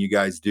everything you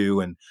guys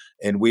do. And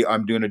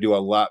I'm going to do a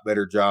lot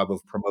better job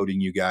of promoting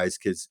you guys,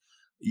 because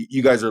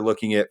you guys are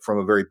looking at from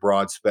a very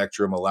broad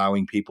spectrum,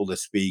 allowing people to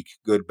speak,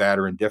 good, bad,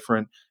 or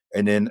indifferent,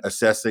 and then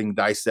assessing,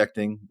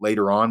 dissecting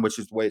later on, which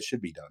is the way it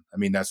should be done. I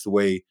mean, that's the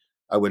way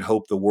I would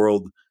hope the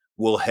world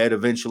will head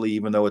eventually,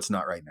 even though it's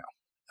not right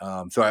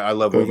now. So I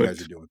love what you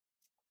guys are doing.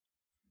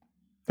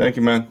 Thank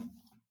you, man.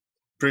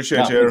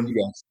 Appreciate you, Aron. Thank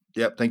you guys.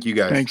 Yep. Thank you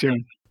guys. Thanks,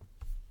 Aron.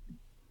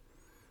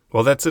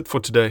 Well, that's it for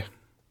today.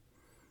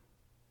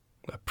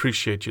 I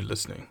appreciate you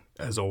listening,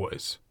 as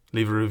always.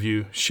 Leave a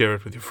review, share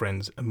it with your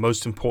friends, and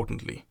most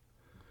importantly,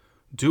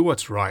 do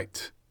what's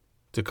right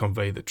to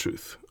convey the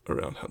truth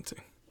around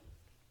hunting.